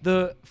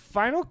 the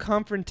final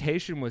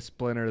confrontation with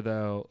Splinter,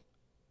 though,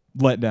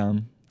 Let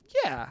down.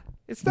 yeah,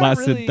 it's not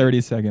Lasted really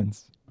 30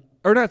 seconds.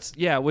 or not.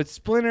 Yeah, with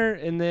Splinter,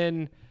 and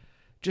then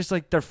just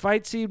like their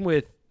fight scene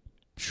with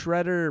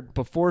Shredder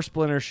before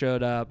Splinter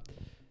showed up.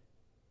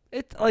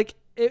 It's like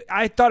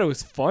I thought it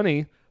was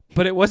funny,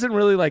 but it wasn't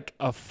really like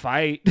a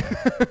fight.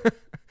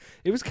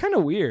 It was kind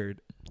of weird.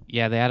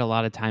 Yeah, they had a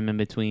lot of time in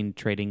between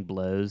trading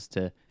blows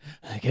to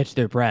catch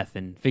their breath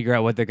and figure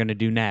out what they're going to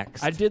do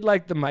next. I did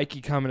like the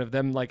Mikey comment of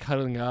them like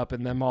huddling up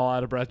and them all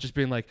out of breath, just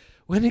being like,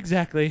 when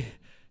exactly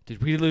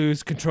did we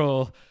lose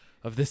control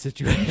of this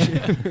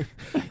situation?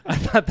 I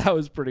thought that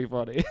was pretty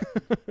funny.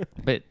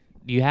 But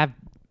you have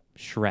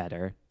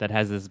Shredder that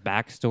has this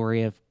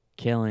backstory of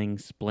killing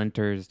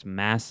Splinter's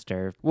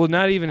master. Well,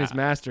 not even his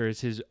master,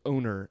 it's his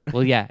owner.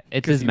 Well, yeah,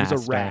 it's his He master.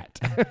 was a rat.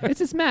 It's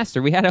his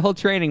master. We had a whole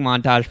training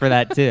montage for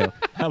that too.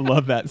 I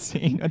love that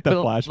scene at the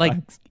But, flashbacks. like,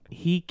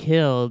 he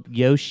killed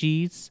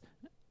Yoshi's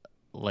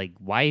like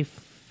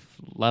wife,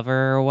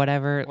 lover, or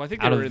whatever. Well, I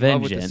think out they were of in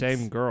love vengeance. with the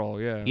same girl,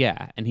 yeah.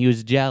 Yeah, and he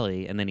was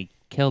jelly, and then he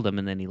killed him,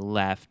 and then he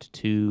left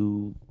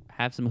to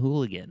have some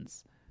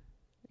hooligans.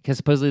 Because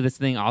supposedly this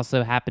thing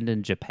also happened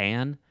in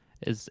Japan.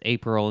 As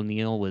April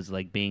O'Neil was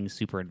like being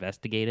super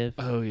investigative.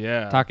 Oh,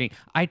 yeah.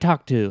 I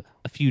talked to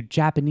a few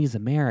Japanese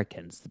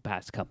Americans the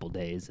past couple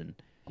days, and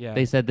Yeah.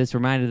 they said this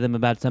reminded them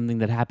about something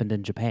that happened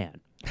in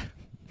Japan.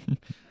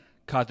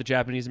 Caught the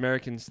Japanese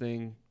Americans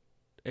thing,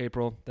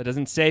 April. That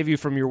doesn't save you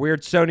from your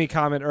weird Sony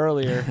comment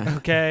earlier,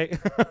 okay?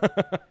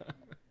 But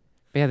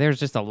yeah, there's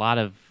just a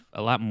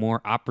lot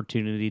more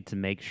opportunity to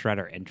make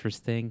Shredder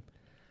interesting.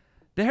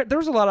 There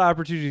was a lot of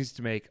opportunities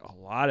to make a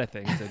lot of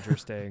things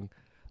interesting.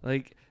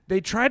 Like, they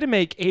try to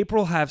make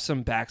April have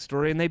some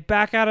backstory, and they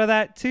back out of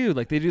that, too.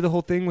 Like, they do the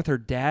whole thing with her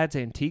dad's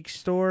antique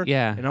store.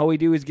 Yeah. And all we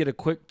do is get a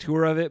quick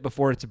tour of it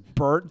before it's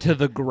burnt to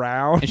the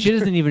ground. And she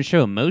doesn't even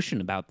show emotion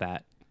about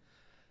that.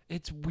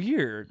 It's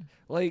weird.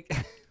 Like,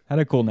 Had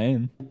a cool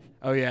name.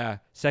 oh, yeah.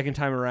 Second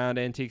time around,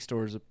 antique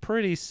store is a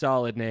pretty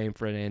solid name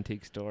for an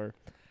antique store.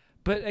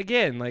 But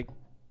again, like,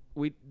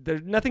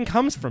 nothing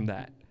comes from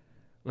that.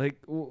 Like,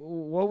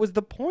 what was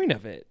the point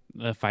of it?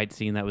 The fight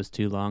scene that was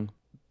too long.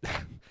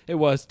 It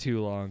was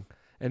too long.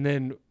 And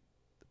then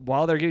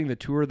while they're getting the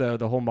tour, though,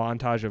 the whole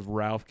montage of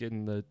Ralph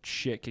getting the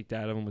shit kicked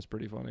out of him was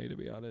pretty funny, to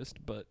be honest.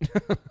 But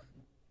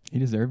He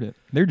deserved it.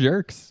 They're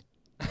jerks.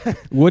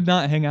 Would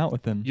not hang out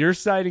with them. you're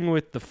siding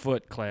with the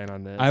Foot Clan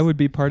on this. I would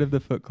be part of the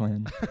Foot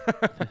Clan.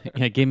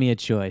 Yeah, give me a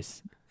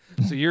choice.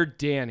 So you're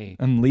Danny.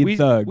 I'm lead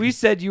thug. We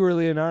said you were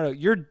Leonardo.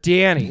 You're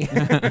Danny.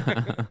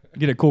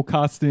 Get a cool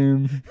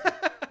costume.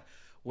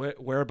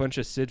 Wear a bunch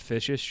of Sid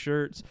Vicious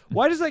shirts.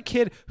 Why does that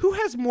kid who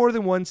has more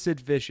than one Sid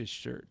Vicious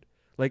shirt?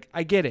 Like,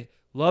 I get it.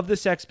 Love the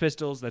Sex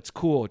Pistols. That's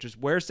cool. Just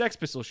wear Sex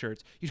Pistol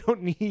shirts. You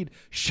don't need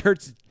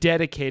shirts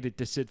dedicated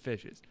to Sid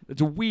Vicious.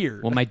 It's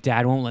weird. Well, my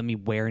dad won't let me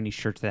wear any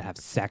shirts that have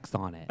sex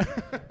on it.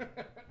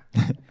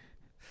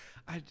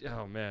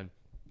 Oh man,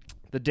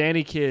 the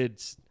Danny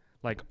Kids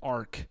like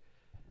arc.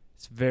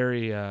 It's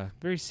very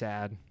very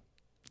sad.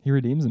 He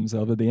redeems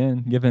himself at the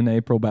end, giving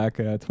April back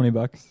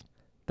 $20.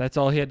 That's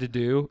all he had to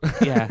do.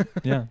 Yeah.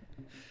 Yeah.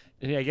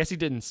 And I guess he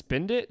didn't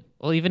spend it.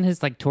 Well, even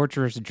his like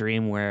torturous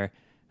dream where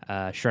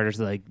Shredder's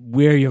like,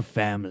 "We're your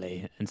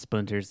family," and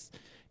Splinter's,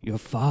 "Your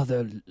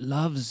father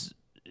loves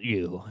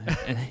you."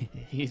 And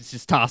he's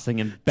just tossing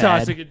in bed.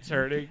 Tossing and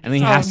turning. And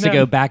then he has to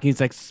go back, and he's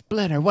like,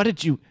 "Splinter, what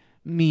did you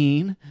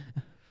mean?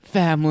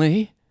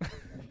 Family?"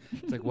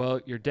 It's like, well,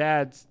 your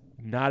dad's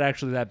not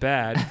actually that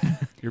bad.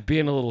 You're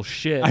being a little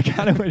shit. I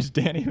kind of wish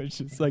Danny was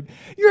just like,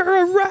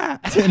 "You're a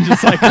rat," and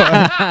just like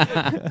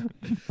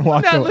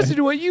walk Not away. listen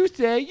to what you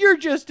say. You're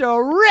just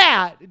a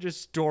rat. It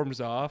just storms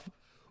off.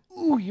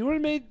 Ooh, you want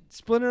to make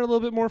Splinter a little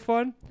bit more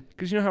fun?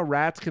 Because you know how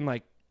rats can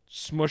like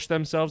smush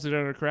themselves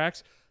under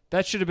cracks?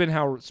 That should have been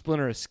how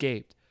Splinter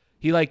escaped.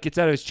 He like gets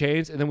out of his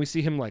chains, and then we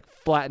see him like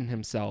flatten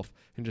himself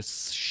and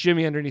just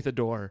shimmy underneath a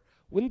door.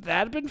 Wouldn't that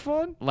have been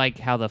fun? Like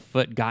how the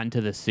Foot got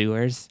into the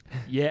sewers.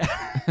 Yeah.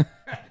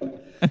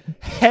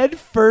 Head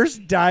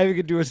first diving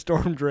into a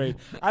storm drain.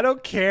 I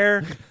don't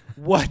care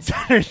what's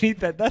underneath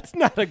that. That's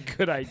not a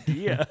good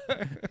idea.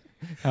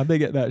 How'd they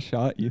get that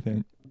shot, you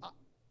think?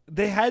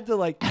 They had to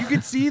like, you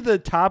could see the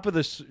top of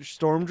the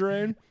storm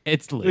drain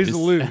It's loose. is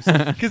loose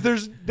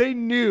because they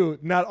knew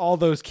not all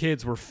those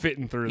kids were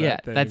fitting through Yeah,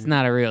 that thing. that's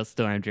not a real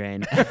storm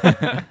drain.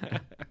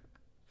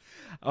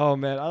 Oh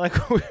man, I like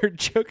what we were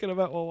joking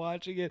about while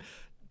watching it.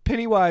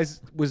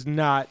 Pennywise was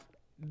not.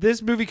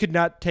 This movie could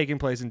not taken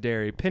place in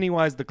Derry.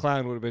 Pennywise the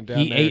clown would have been down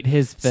He there. ate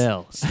his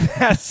fill.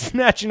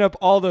 Snatching up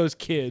all those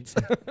kids.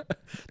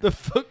 The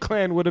Foot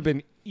Clan would have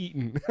been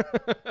eaten.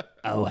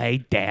 Oh,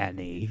 hey,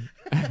 Danny.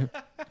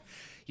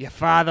 Your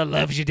father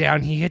loves you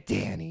down here,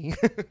 Danny.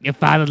 Your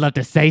father'd love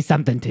to say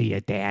something to you,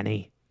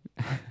 Danny.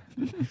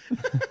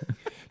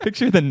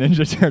 Picture the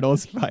Ninja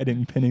Turtles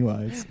fighting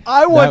Pennywise.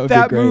 I want would be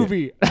that great.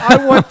 movie.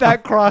 I want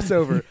that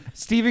crossover.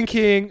 Stephen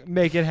King,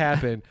 make it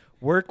happen.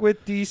 Work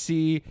with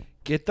DC.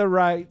 Get the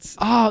rights.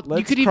 Oh, you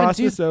Let's could even cross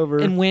do this over.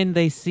 And when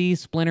they see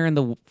Splinter in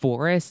the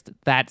forest,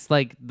 that's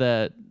like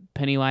the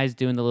Pennywise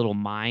doing the little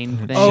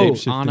mind thing Oh,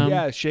 on him.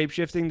 Yeah,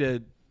 shape-shifting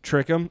to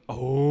trick him.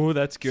 Oh,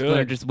 that's Splinter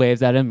good. just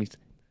waves at him. He's,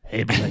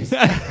 "Hey, boys.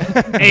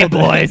 Hey,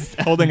 boys."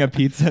 Holding a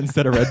pizza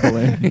instead of Red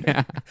Balloon.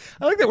 Yeah.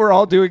 I like that we're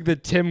all doing the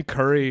Tim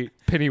Curry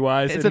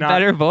Pennywise. It's and a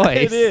better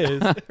voice. It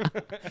is.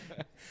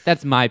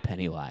 That's my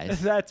Pennywise.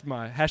 That's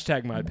my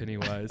hashtag my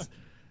Pennywise.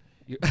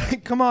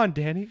 Come on,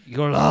 Danny.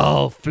 You're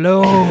all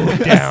flow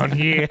down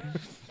here.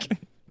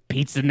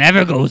 Pizza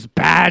never goes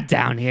bad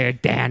down here,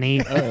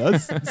 Danny. Oh,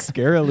 that's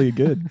scarily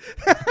good.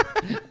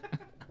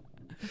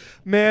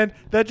 Man,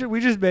 we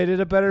just made it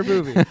a better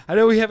movie. I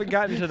know we haven't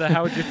gotten to the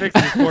how would you fix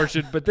this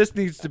portion, but this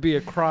needs to be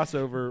a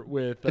crossover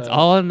with. It's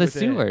all in the with it.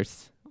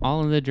 sewers,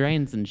 all in the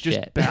drains and Just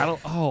shit. battle.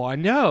 Oh, I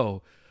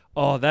know.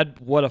 Oh,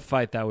 what a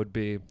fight that would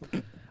be.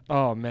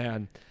 Oh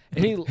man.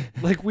 And he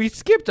we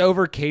skipped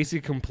over Casey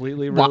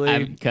completely,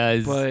 really,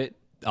 because but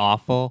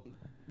awful.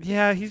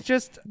 yeah, he's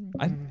just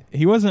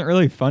He wasn't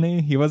really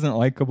funny. He wasn't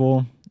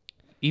likable.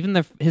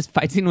 Even his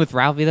fight scene with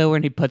Ralphie though,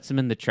 when he puts him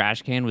in the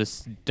trash can,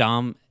 was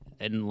dumb,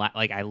 and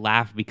I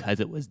laughed because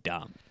it was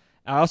dumb.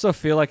 I also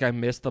feel like I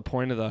missed the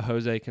point of the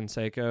Jose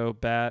Canseco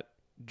bat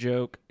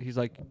joke. He's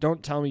like,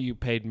 "Don't tell me you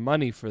paid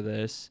money for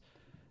this,"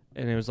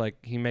 and it was like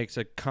he makes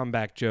a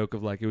comeback joke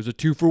of like it was a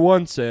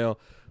 2-for-1 sale.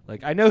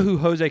 Like, I know who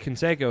Jose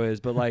Canseco is,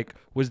 but like,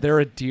 was there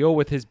a deal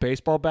with his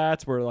baseball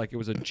bats where like it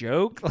was a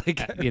joke? Like,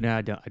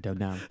 I don't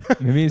know.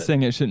 Maybe he's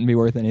saying it shouldn't be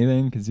worth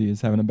anything because he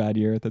was having a bad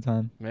year at the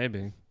time.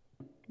 maybe.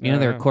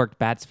 They were corked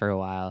bats for a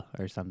while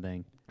or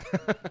something.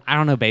 I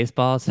don't know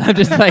baseball, so I'm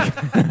just like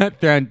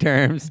throwing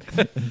terms.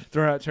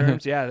 Throw out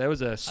terms. Yeah, that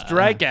was a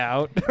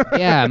strikeout.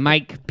 Yeah,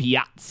 Mike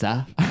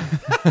Piazza.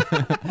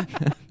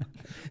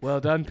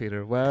 Well done,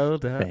 Peter. Well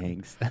done.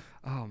 Thanks.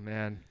 Oh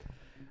man.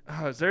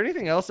 Oh, is there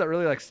anything else that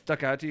really like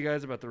stuck out to you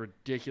guys about the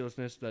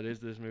ridiculousness that is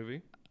this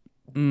movie?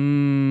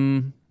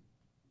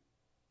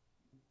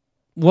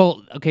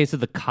 Well, okay, so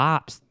the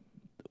cops,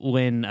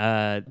 when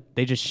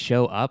they just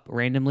show up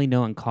randomly,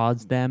 no one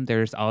calls them.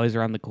 They're just always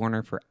around the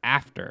corner for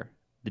after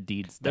the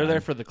deed's done. They're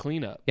there for the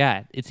cleanup.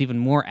 Yeah, it's even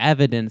more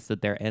evidence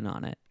that they're in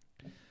on it.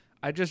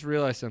 I just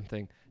realized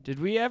something. Did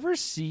we ever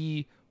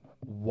see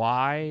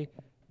why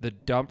the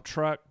dump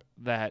truck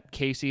that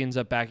Casey ends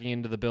up backing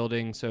into the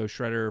building so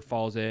Shredder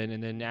falls in,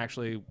 and then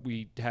actually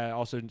we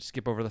also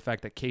skip over the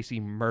fact that Casey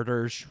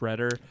murders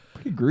Shredder?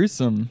 Pretty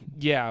gruesome.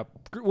 Yeah.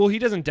 Well, he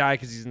doesn't die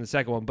because he's in the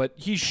second one, but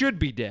he should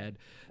be dead.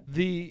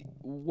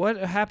 What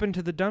happened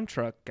to the dump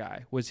truck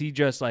guy? Was he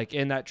just like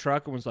in that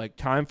truck and was like,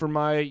 time for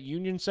my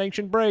union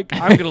sanctioned break?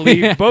 I'm going to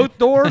leave both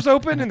doors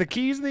open and the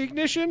keys in the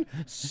ignition.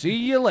 See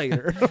you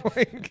later.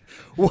 Like,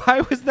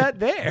 why was that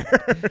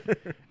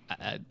there?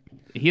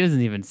 He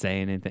doesn't even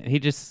say anything. He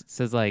just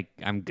says like,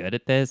 I'm good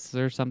at this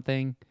or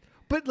something.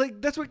 But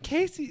like, that's what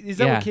Casey, is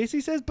that what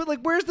Casey says? But like,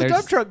 where's the There's-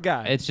 dump truck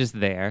guy? It's just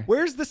there.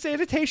 Where's the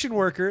sanitation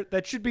worker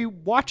that should be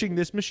watching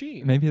this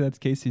machine? Maybe that's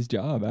Casey's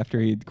job after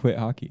he quit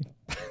hockey.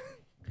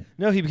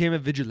 No, he became a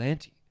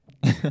vigilante.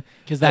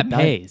 Because that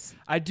pays.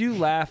 I do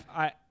laugh.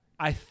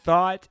 I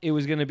thought it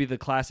was going to be the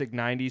classic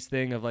 90s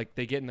thing of like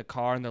they get in the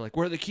car and they're like,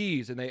 where are the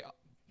keys? And they,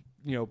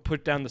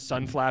 put down the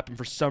sun flap, and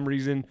for some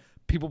reason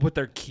people put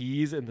their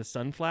keys in the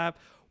sun flap.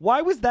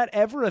 Why was that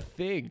ever a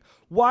thing?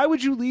 Why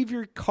would you leave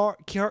your car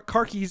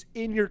keys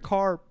in your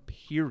car,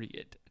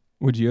 period?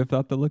 Would you have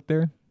thought the look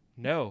there?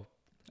 No.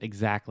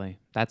 Exactly.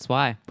 That's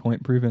why.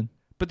 Point proven.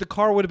 But the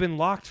car would have been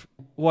locked.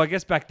 Well, I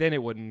guess back then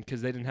it wouldn't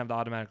because they didn't have the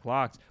automatic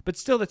locks. But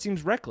still, that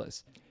seems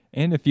reckless.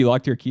 And if you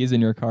locked your keys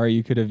in your car,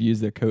 you could have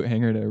used a coat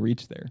hanger to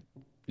reach there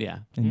Yeah.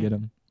 and get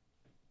them.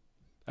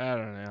 I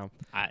don't know.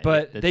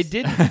 But they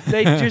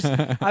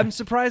didn't. I'm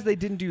surprised they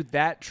didn't do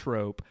that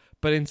trope,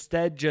 but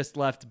instead just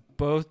left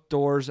both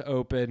doors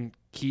open,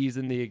 keys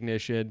in the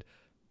ignition,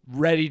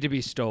 ready to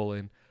be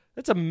stolen.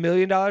 That's $1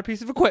 million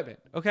piece of equipment,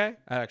 okay?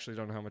 I actually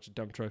don't know how much a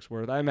dump truck's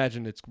worth. I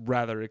imagine it's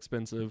rather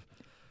expensive.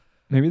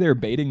 Maybe they're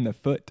baiting the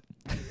foot.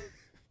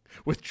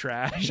 With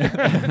trash.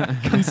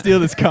 Come steal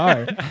this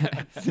car.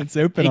 It's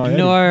open already.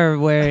 Ignore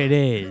where it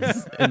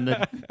is in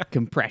the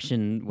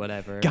compression,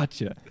 whatever.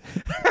 Gotcha.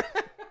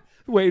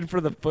 Waiting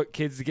for the foot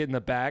kids to get in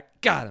the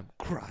back. Got him.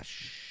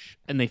 Crush.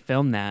 And they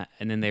film that,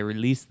 and then they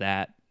release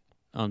that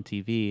on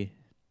TV.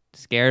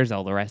 Scares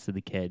all the rest of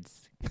the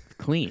kids.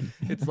 Clean.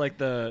 It's like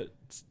those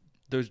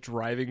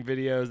driving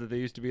videos that they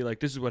used to be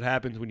like, this is what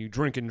happens when you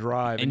drink and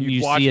drive, and you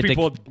you watch see a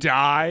people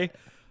die.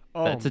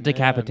 Oh, That's a man.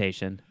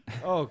 decapitation.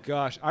 Oh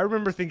gosh, I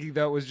remember thinking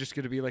that was just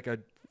going to be like a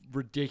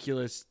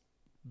ridiculous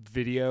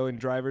video in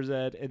driver's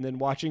ed, and then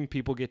watching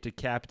people get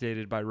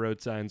decapitated by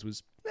road signs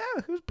was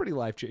it was pretty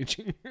life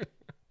changing.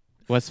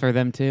 Was for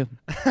them too.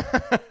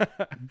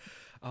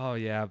 Oh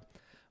yeah,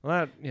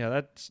 well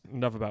that's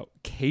enough about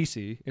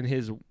Casey and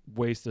his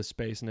waste of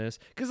spaceness.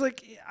 Because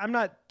like I'm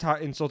not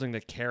insulting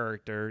the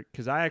character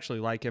because I actually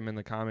like him in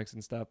the comics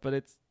and stuff,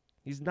 but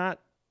he's not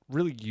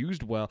really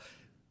used well.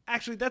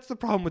 Actually, that's the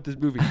problem with this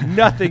movie.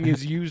 Nothing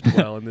is used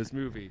well in this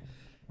movie.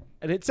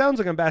 And it sounds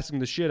like I'm basking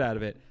the shit out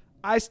of it.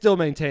 I still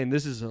maintain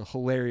this is a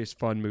hilarious,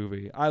 fun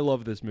movie. I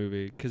love this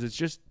movie because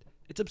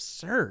it's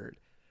absurd.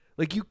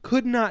 Like, you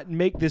could not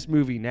make this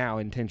movie now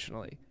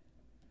intentionally.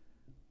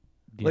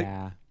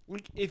 Yeah.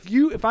 Like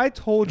if I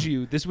told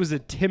you this was a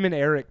Tim and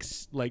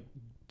Eric's like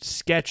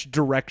sketch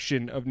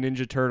direction of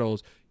Ninja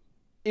Turtles,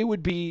 it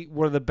would be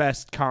one of the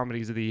best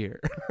comedies of the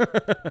year.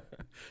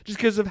 Just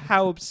because of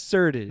how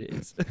absurd it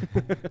is.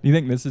 You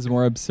think this is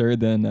more absurd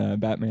than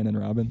Batman and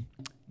Robin?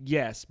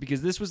 Yes,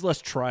 because this was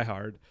less try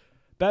hard.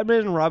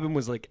 Batman and Robin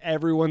was like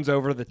everyone's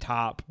over the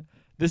top.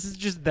 This is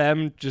just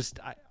them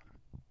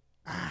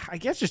I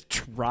guess just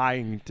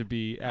trying to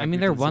be. I mean,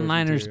 their accurate to the source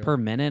one-liners material. per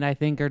minute, I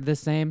think, are the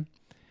same.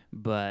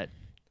 But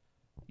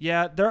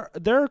Yeah, there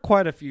are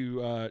quite a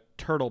few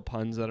turtle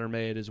puns that are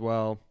made as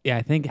well. yeah,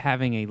 I think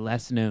having a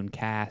less-known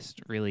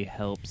cast really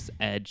helps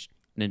edge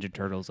Ninja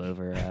Turtles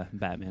over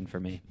Batman for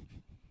me.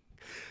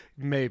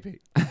 Maybe.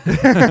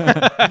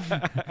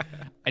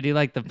 I do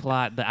like the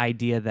plot, the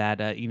idea that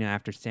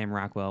after Sam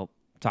Rockwell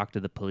talked to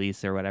the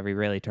police or whatever, he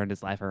really turned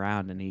his life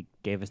around and he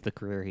gave us the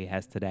career he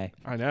has today.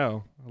 I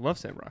know. I love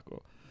Sam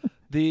Rockwell.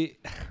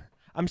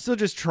 I'm still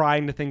just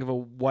trying to think of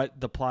what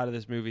the plot of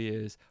this movie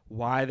is.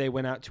 Why they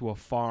went out to a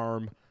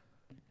farm.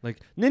 Like,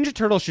 Ninja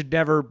Turtles should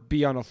never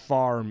be on a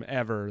farm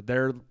ever.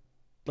 They're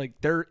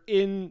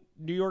in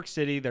New York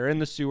City. They're in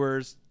the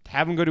sewers.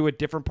 Have them go to a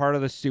different part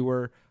of the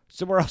sewer,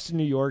 somewhere else in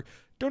New York.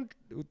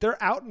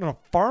 They're out in a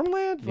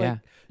farmland? Yeah. Like,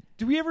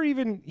 do we ever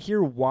even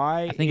hear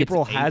why I think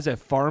April has a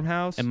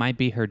farmhouse? It might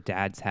be her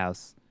dad's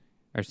house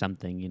or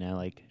something,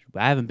 like,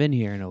 I haven't been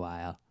here in a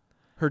while.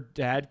 Her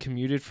dad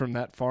commuted from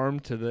that farm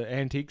to the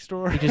antique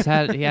store? He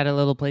had a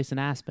little place in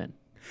Aspen.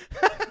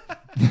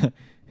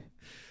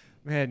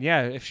 Man,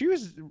 yeah, if she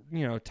was,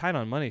 tight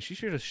on money, she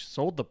should have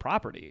sold the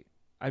property.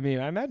 I mean,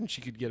 I imagine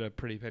she could get a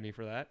pretty penny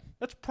for that.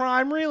 That's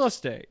prime real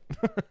estate.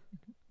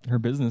 Her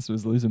business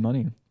was losing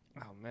money.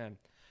 Oh, man.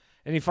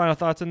 Any final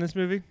thoughts on this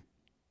movie?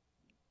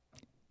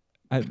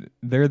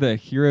 They're the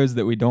heroes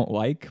that we don't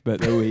like,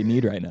 but that we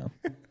need right now.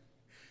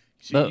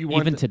 So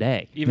Even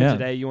today. Even Yeah.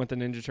 today, you want the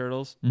Ninja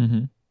Turtles?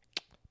 Mm-hmm.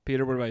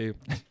 Peter, what about you?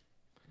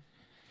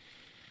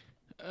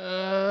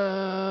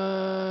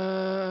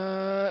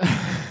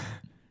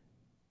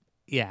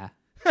 Yeah.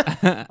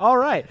 All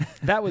right.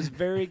 That was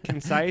very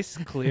concise,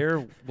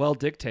 clear, well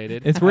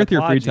dictated. It's I worth your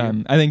applaud free you.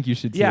 time. I think you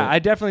should see Yeah, it. I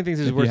definitely think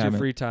this is if you worth your haven't.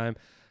 free time.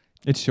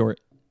 It's short.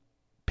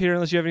 Peter,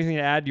 unless you have anything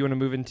to add, do you want to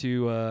move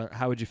into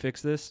how would you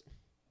fix this?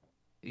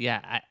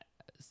 Yeah.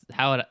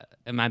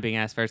 Am I being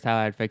asked first how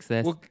I'd fix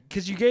this? Well,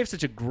 because you gave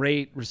such a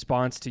great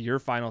response to your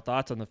final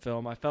thoughts on the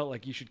film, I felt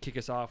like you should kick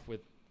us off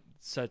with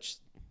such,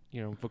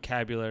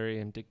 vocabulary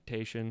and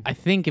dictation. I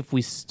think if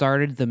we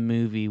started the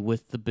movie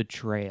with the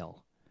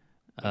betrayal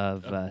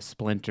of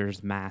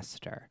Splinter's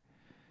master,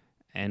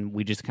 and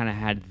we just kind of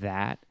had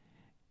that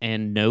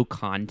and no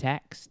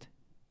context,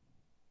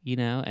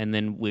 and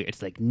then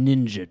it's like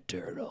Ninja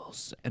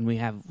Turtles, and we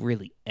have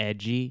really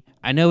edgy.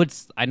 I know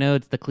it's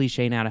the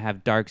cliche now to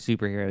have dark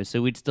superheroes,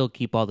 so we'd still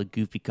keep all the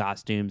goofy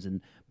costumes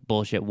and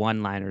bullshit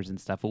one-liners and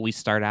stuff, but we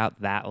start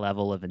out that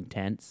level of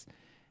intense.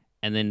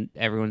 And then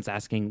everyone's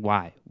asking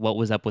why. What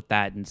was up with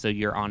that? And so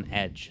you're on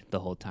edge the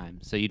whole time.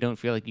 So you don't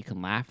feel like you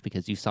can laugh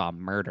because you saw a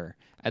murder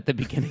at the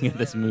beginning of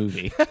this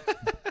movie.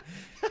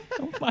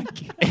 Oh my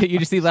God. You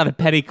just see a lot of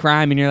petty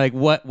crime and you're like,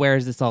 what? Where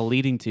is this all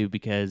leading to?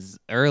 Because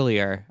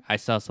earlier I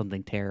saw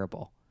something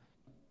terrible.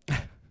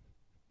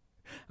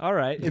 All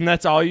right. And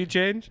that's all you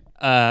change?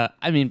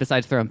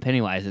 Besides throwing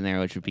Pennywise in there,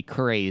 which would be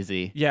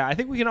crazy. Yeah, I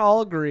think we can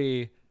all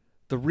agree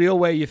the real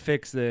way you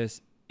fix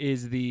this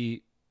is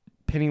the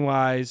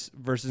Pennywise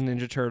versus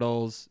Ninja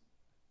Turtles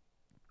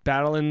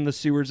battle in the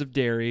sewers of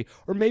Derry.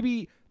 Or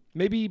maybe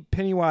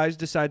Pennywise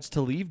decides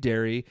to leave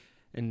Derry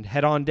and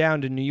head on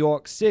down to New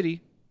York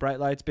City, Bright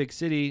Lights, big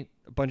city,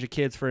 a bunch of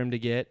kids for him to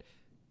get,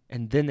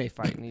 and then they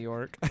fight New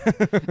York.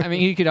 I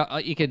mean,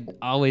 you could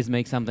always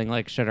make something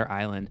like Shutter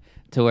Island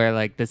to where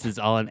like this is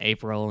all in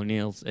April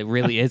O'Neil's. It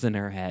really is in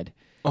her head.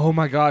 Oh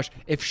my gosh.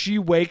 If she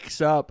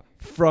wakes up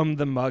from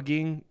the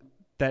mugging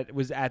that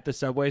was at the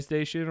subway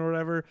station or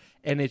whatever,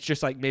 and it's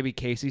just like maybe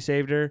Casey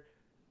saved her,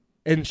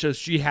 and so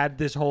she had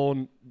this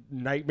whole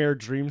nightmare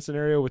dream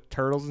scenario with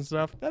turtles and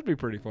stuff, that'd be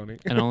pretty funny.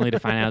 And only to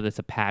find out it's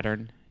a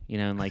pattern,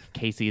 and like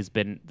they've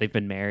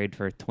been married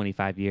for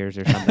 25 years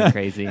or something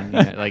crazy, and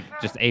like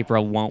just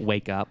April won't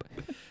wake up.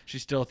 She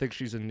still thinks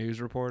she's a news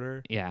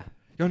reporter. Yeah.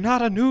 You're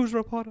not a news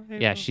reporter, April.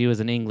 Yeah, she was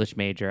an English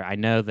major. I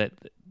know that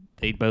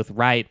they both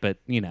write, but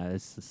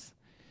it's just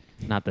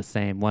not the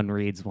same. One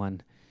reads,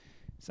 one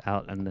is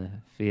out in the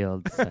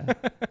field. So.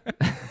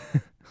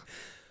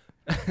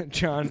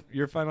 John,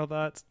 your final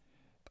thoughts?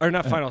 Or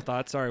not final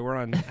thoughts, sorry, we're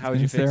on how would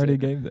you They fix already it?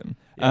 gave them.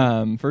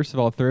 Yeah. First of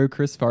all, throw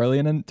Chris Farley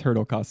in a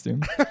turtle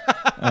costume.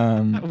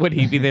 Would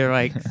he be their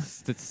like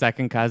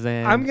second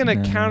cousin? I'm going to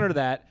No. counter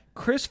that.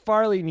 Chris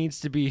Farley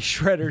needs to be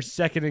Shredder's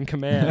second in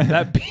command.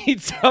 That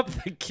beats up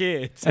the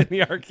kids in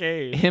the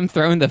arcade. Him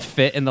throwing the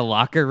fit in the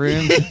locker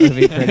room would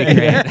be pretty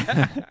great.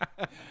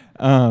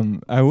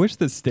 I wish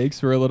the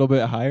stakes were a little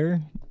bit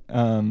higher.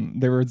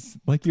 There was,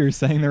 like you were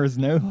saying, there was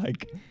no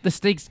like. The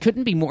stakes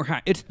couldn't be more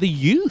high. It's the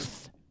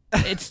youth.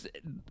 It's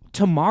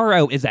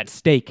tomorrow is at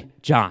stake,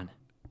 John.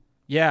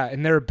 Yeah,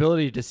 and their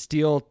ability to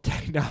steal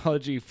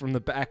technology from the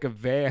back of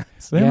vans.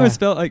 They Yeah. almost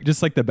felt like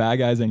just like the bad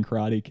guys in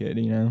Karate Kid,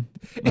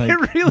 Like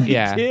It really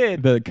Yeah.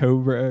 did. the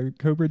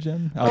Cobra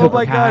Gym. Oh Cobra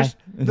my Kai. gosh,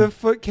 the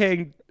Foot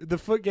Gang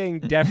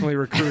definitely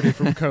recruited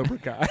from Cobra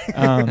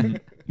Kai.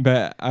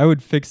 But I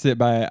would fix it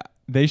by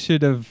they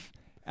should have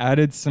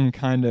added some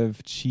kind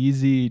of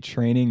cheesy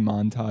training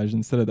montage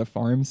instead of the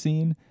farm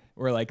scene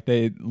where like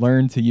they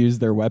learn to use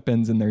their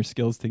weapons and their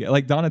skills together.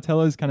 Like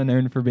Donatello's kind of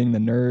known for being the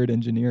nerd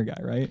engineer guy,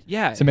 right?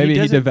 Yeah, So maybe he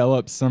doesn't-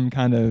 develops some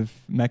kind of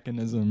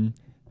mechanism.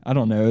 I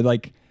don't know.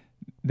 Like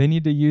they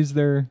need to use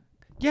their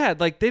Yeah,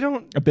 like they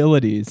don't.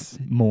 abilities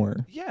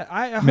more. Yeah,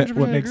 I Ma- 100%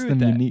 what makes agree them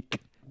with that. unique.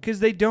 Because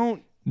they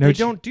don't. No they ch-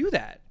 don't do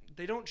that.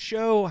 They don't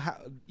show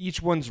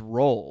each one's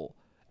role.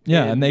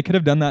 Yeah, and they could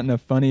have done that in a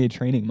funny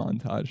training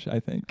montage, I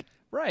think.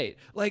 Right.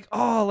 Like,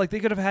 oh, like they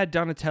could have had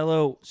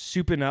Donatello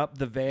souping up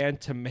the van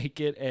to make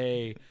it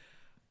the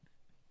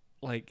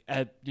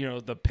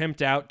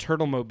pimped out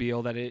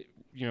Turtlemobile that it,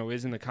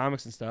 is in the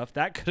comics and stuff.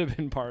 That could have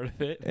been part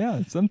of it.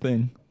 Yeah,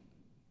 something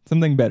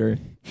better.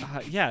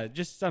 Yeah,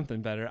 just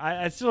something better.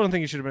 I still don't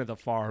think it should have been at the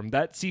farm.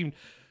 That seemed,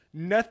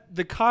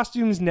 the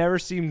costumes never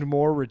seemed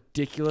more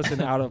ridiculous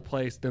and out of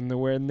place than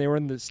when they were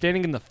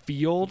standing in the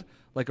field,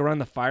 like around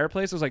the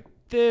fireplace. I was like,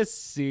 this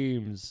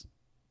seems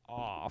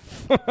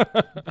off.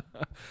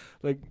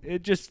 Like,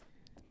 it just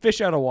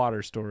fish out of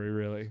water story,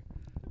 really.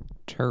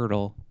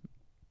 Turtle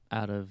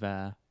out of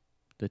the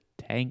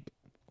tank,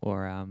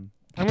 or I'm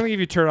gonna give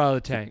you turtle out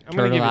of the tank. I'm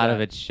gonna turtle give you out that.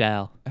 of its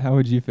shell. How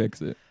would you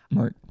fix it,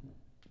 Mark?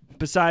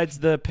 Besides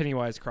the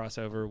Pennywise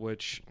crossover,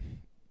 which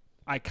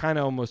I kind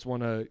of almost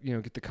want to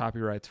get the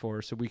copyrights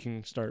for, so we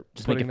can start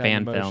Just make putting a that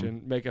in fan film.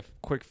 motion. Make a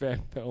quick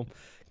fan film,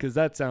 because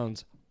that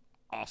sounds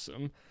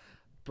awesome.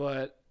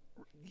 But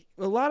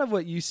a lot of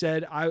what you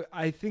said,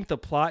 I think the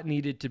plot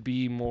needed to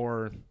be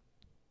more.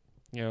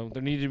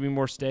 There needed to be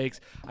more stakes.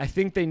 I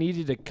think they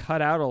needed to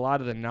cut out a lot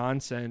of the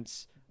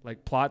nonsense,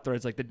 like plot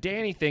threads. Like the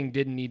Danny thing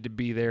didn't need to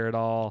be there at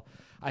all.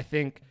 I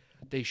think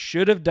they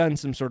should have done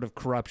some sort of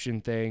corruption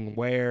thing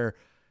where,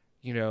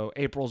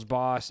 April's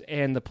boss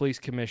and the police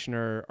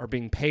commissioner are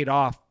being paid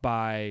off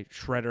by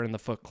Shredder and the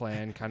Foot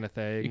Clan kind of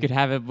thing. You could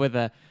have it with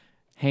a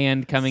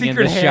hand coming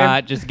Secret in the hand.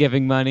 shot, just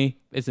giving money.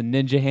 It's a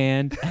ninja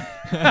hand.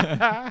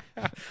 I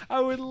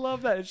would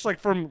love that. It's like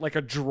from like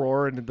a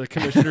drawer in the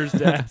commissioner's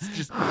desk.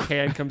 Just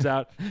hand comes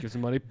out, gives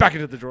him money, back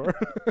into the drawer.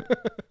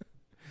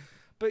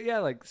 But yeah,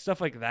 like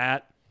stuff like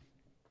that.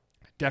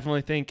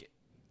 Definitely think,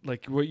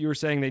 like what you were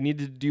saying, they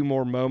needed to do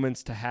more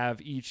moments to have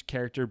each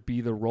character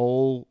be the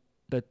role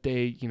that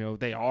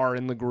they are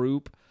in the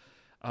group.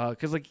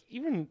 Because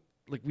we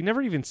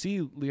never even see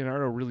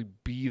Leonardo really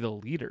be the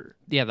leader.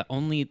 Yeah, the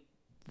only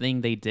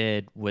thing they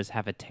did was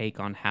have a take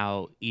on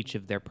how each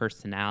of their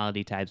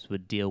personality types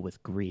would deal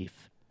with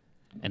grief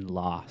and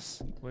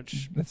loss.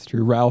 Which That's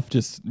true. Ralph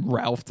just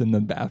Ralphed in the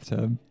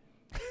bathtub.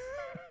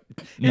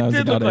 it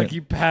did look like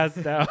he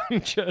passed out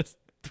and just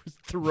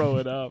throw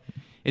it up.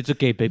 It's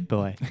okay, big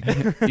boy.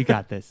 You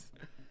got this.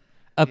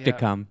 Up to Yeah.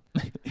 come.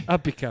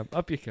 Up you come.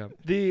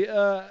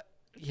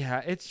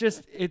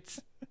 It's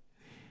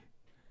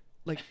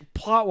like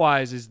plot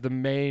wise is the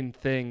main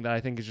thing that I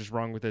think is just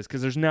wrong with this,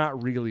 because there's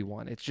not really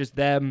one. It's just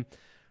them,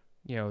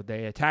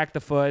 they attack the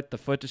Foot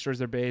destroys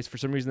their base. For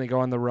some reason they go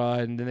on the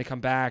run, then they come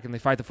back and they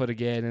fight the Foot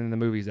again, and then the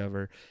movie's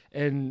over.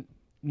 And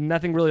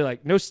nothing really,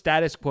 like, no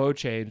status quo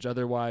change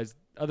other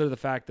than the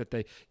fact that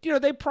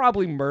they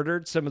probably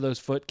murdered some of those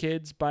Foot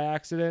kids by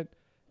accident,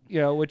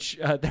 which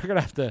they're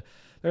gonna have to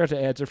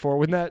answer for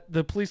when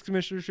the police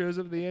commissioner shows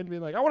up at the end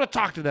being like, I want to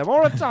talk to them.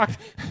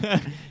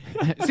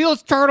 See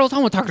those turtles? I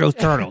want to talk to those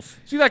turtles.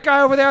 See that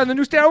guy over there on the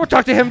newsstand? I want to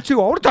talk to him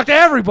too. I want to talk to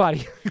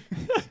everybody.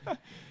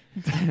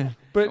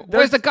 But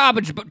Where's the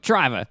garbage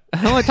driver?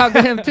 I want to talk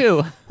to him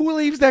too. who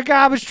leaves that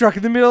garbage truck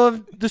in the middle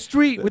of the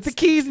street with the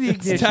keys to the It's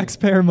ignition?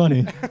 taxpayer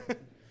money.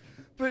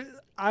 But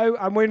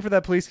I'm waiting for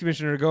that police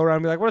commissioner to go around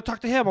and be like, I want to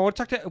talk to him.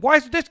 Why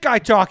is this guy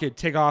talking?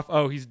 Take off.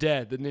 Oh, he's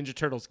dead. The Ninja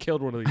Turtles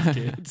killed one of these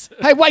kids.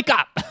 Hey, wake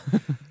up!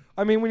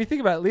 I mean, when you think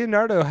about it,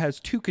 Leonardo has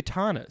 2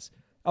 katanas.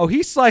 Oh,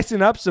 he's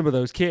slicing up some of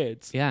those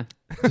kids. Yeah.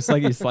 Just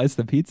like he sliced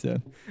the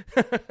pizza.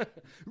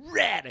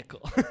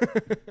 Radical.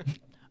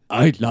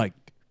 I like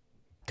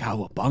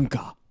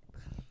cowabunga.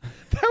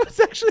 That was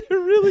actually a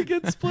really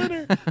good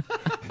Splinter.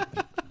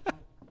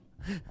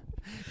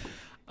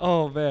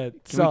 Oh, man.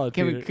 Solid.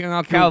 Can we Peter.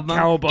 all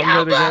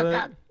Cowabunga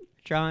together?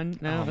 John?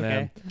 No? Oh, Okay.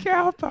 man.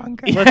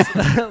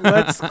 Cowabunga.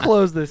 Let's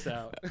close this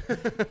out.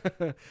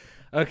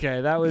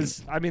 Okay,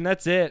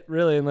 that's it,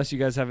 really, unless you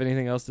guys have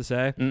anything else to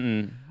say.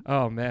 Mm-mm.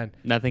 Oh, man.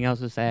 Nothing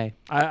else to say.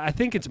 I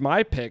think it's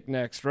my pick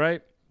next,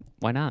 right?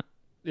 Why not?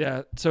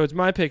 Yeah, so it's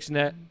my picks.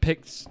 I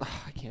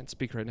can't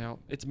speak right now.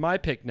 It's my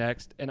pick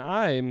next, and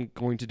I'm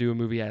going to do a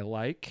movie I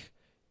like.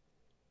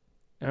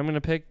 And I'm going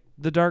to pick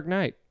The Dark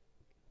Knight.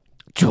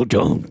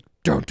 Don't.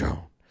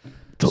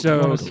 So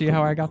Want to see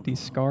how I got these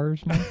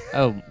scars, man?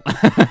 Oh.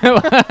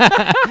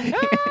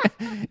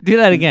 Do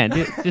that again.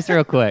 Just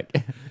real quick.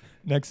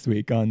 Next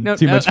week on No,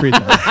 Too no. Much Free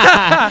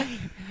Time.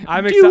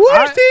 I'm Do you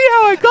want to see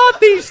how I got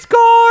these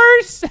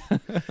scars?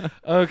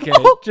 Okay,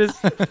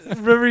 just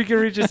remember you can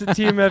reach us at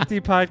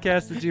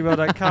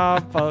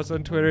teamftpodcast@gmail.com. Follow us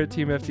on Twitter at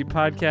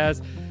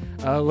teamftpodcast.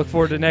 Look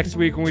forward to next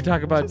week when we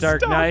talk about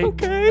Dark Knight.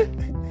 Okay.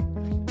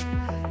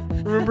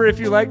 Remember, if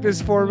you like this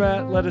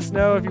format, let us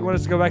know. If you want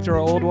us to go back to our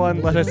old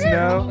one, let us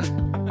know.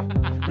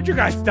 Would you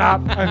guys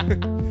stop?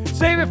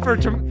 Save it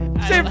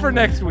for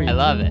next week. I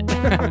love it.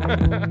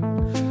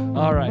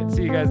 All right,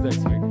 see you guys next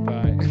week.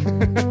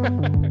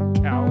 Bye.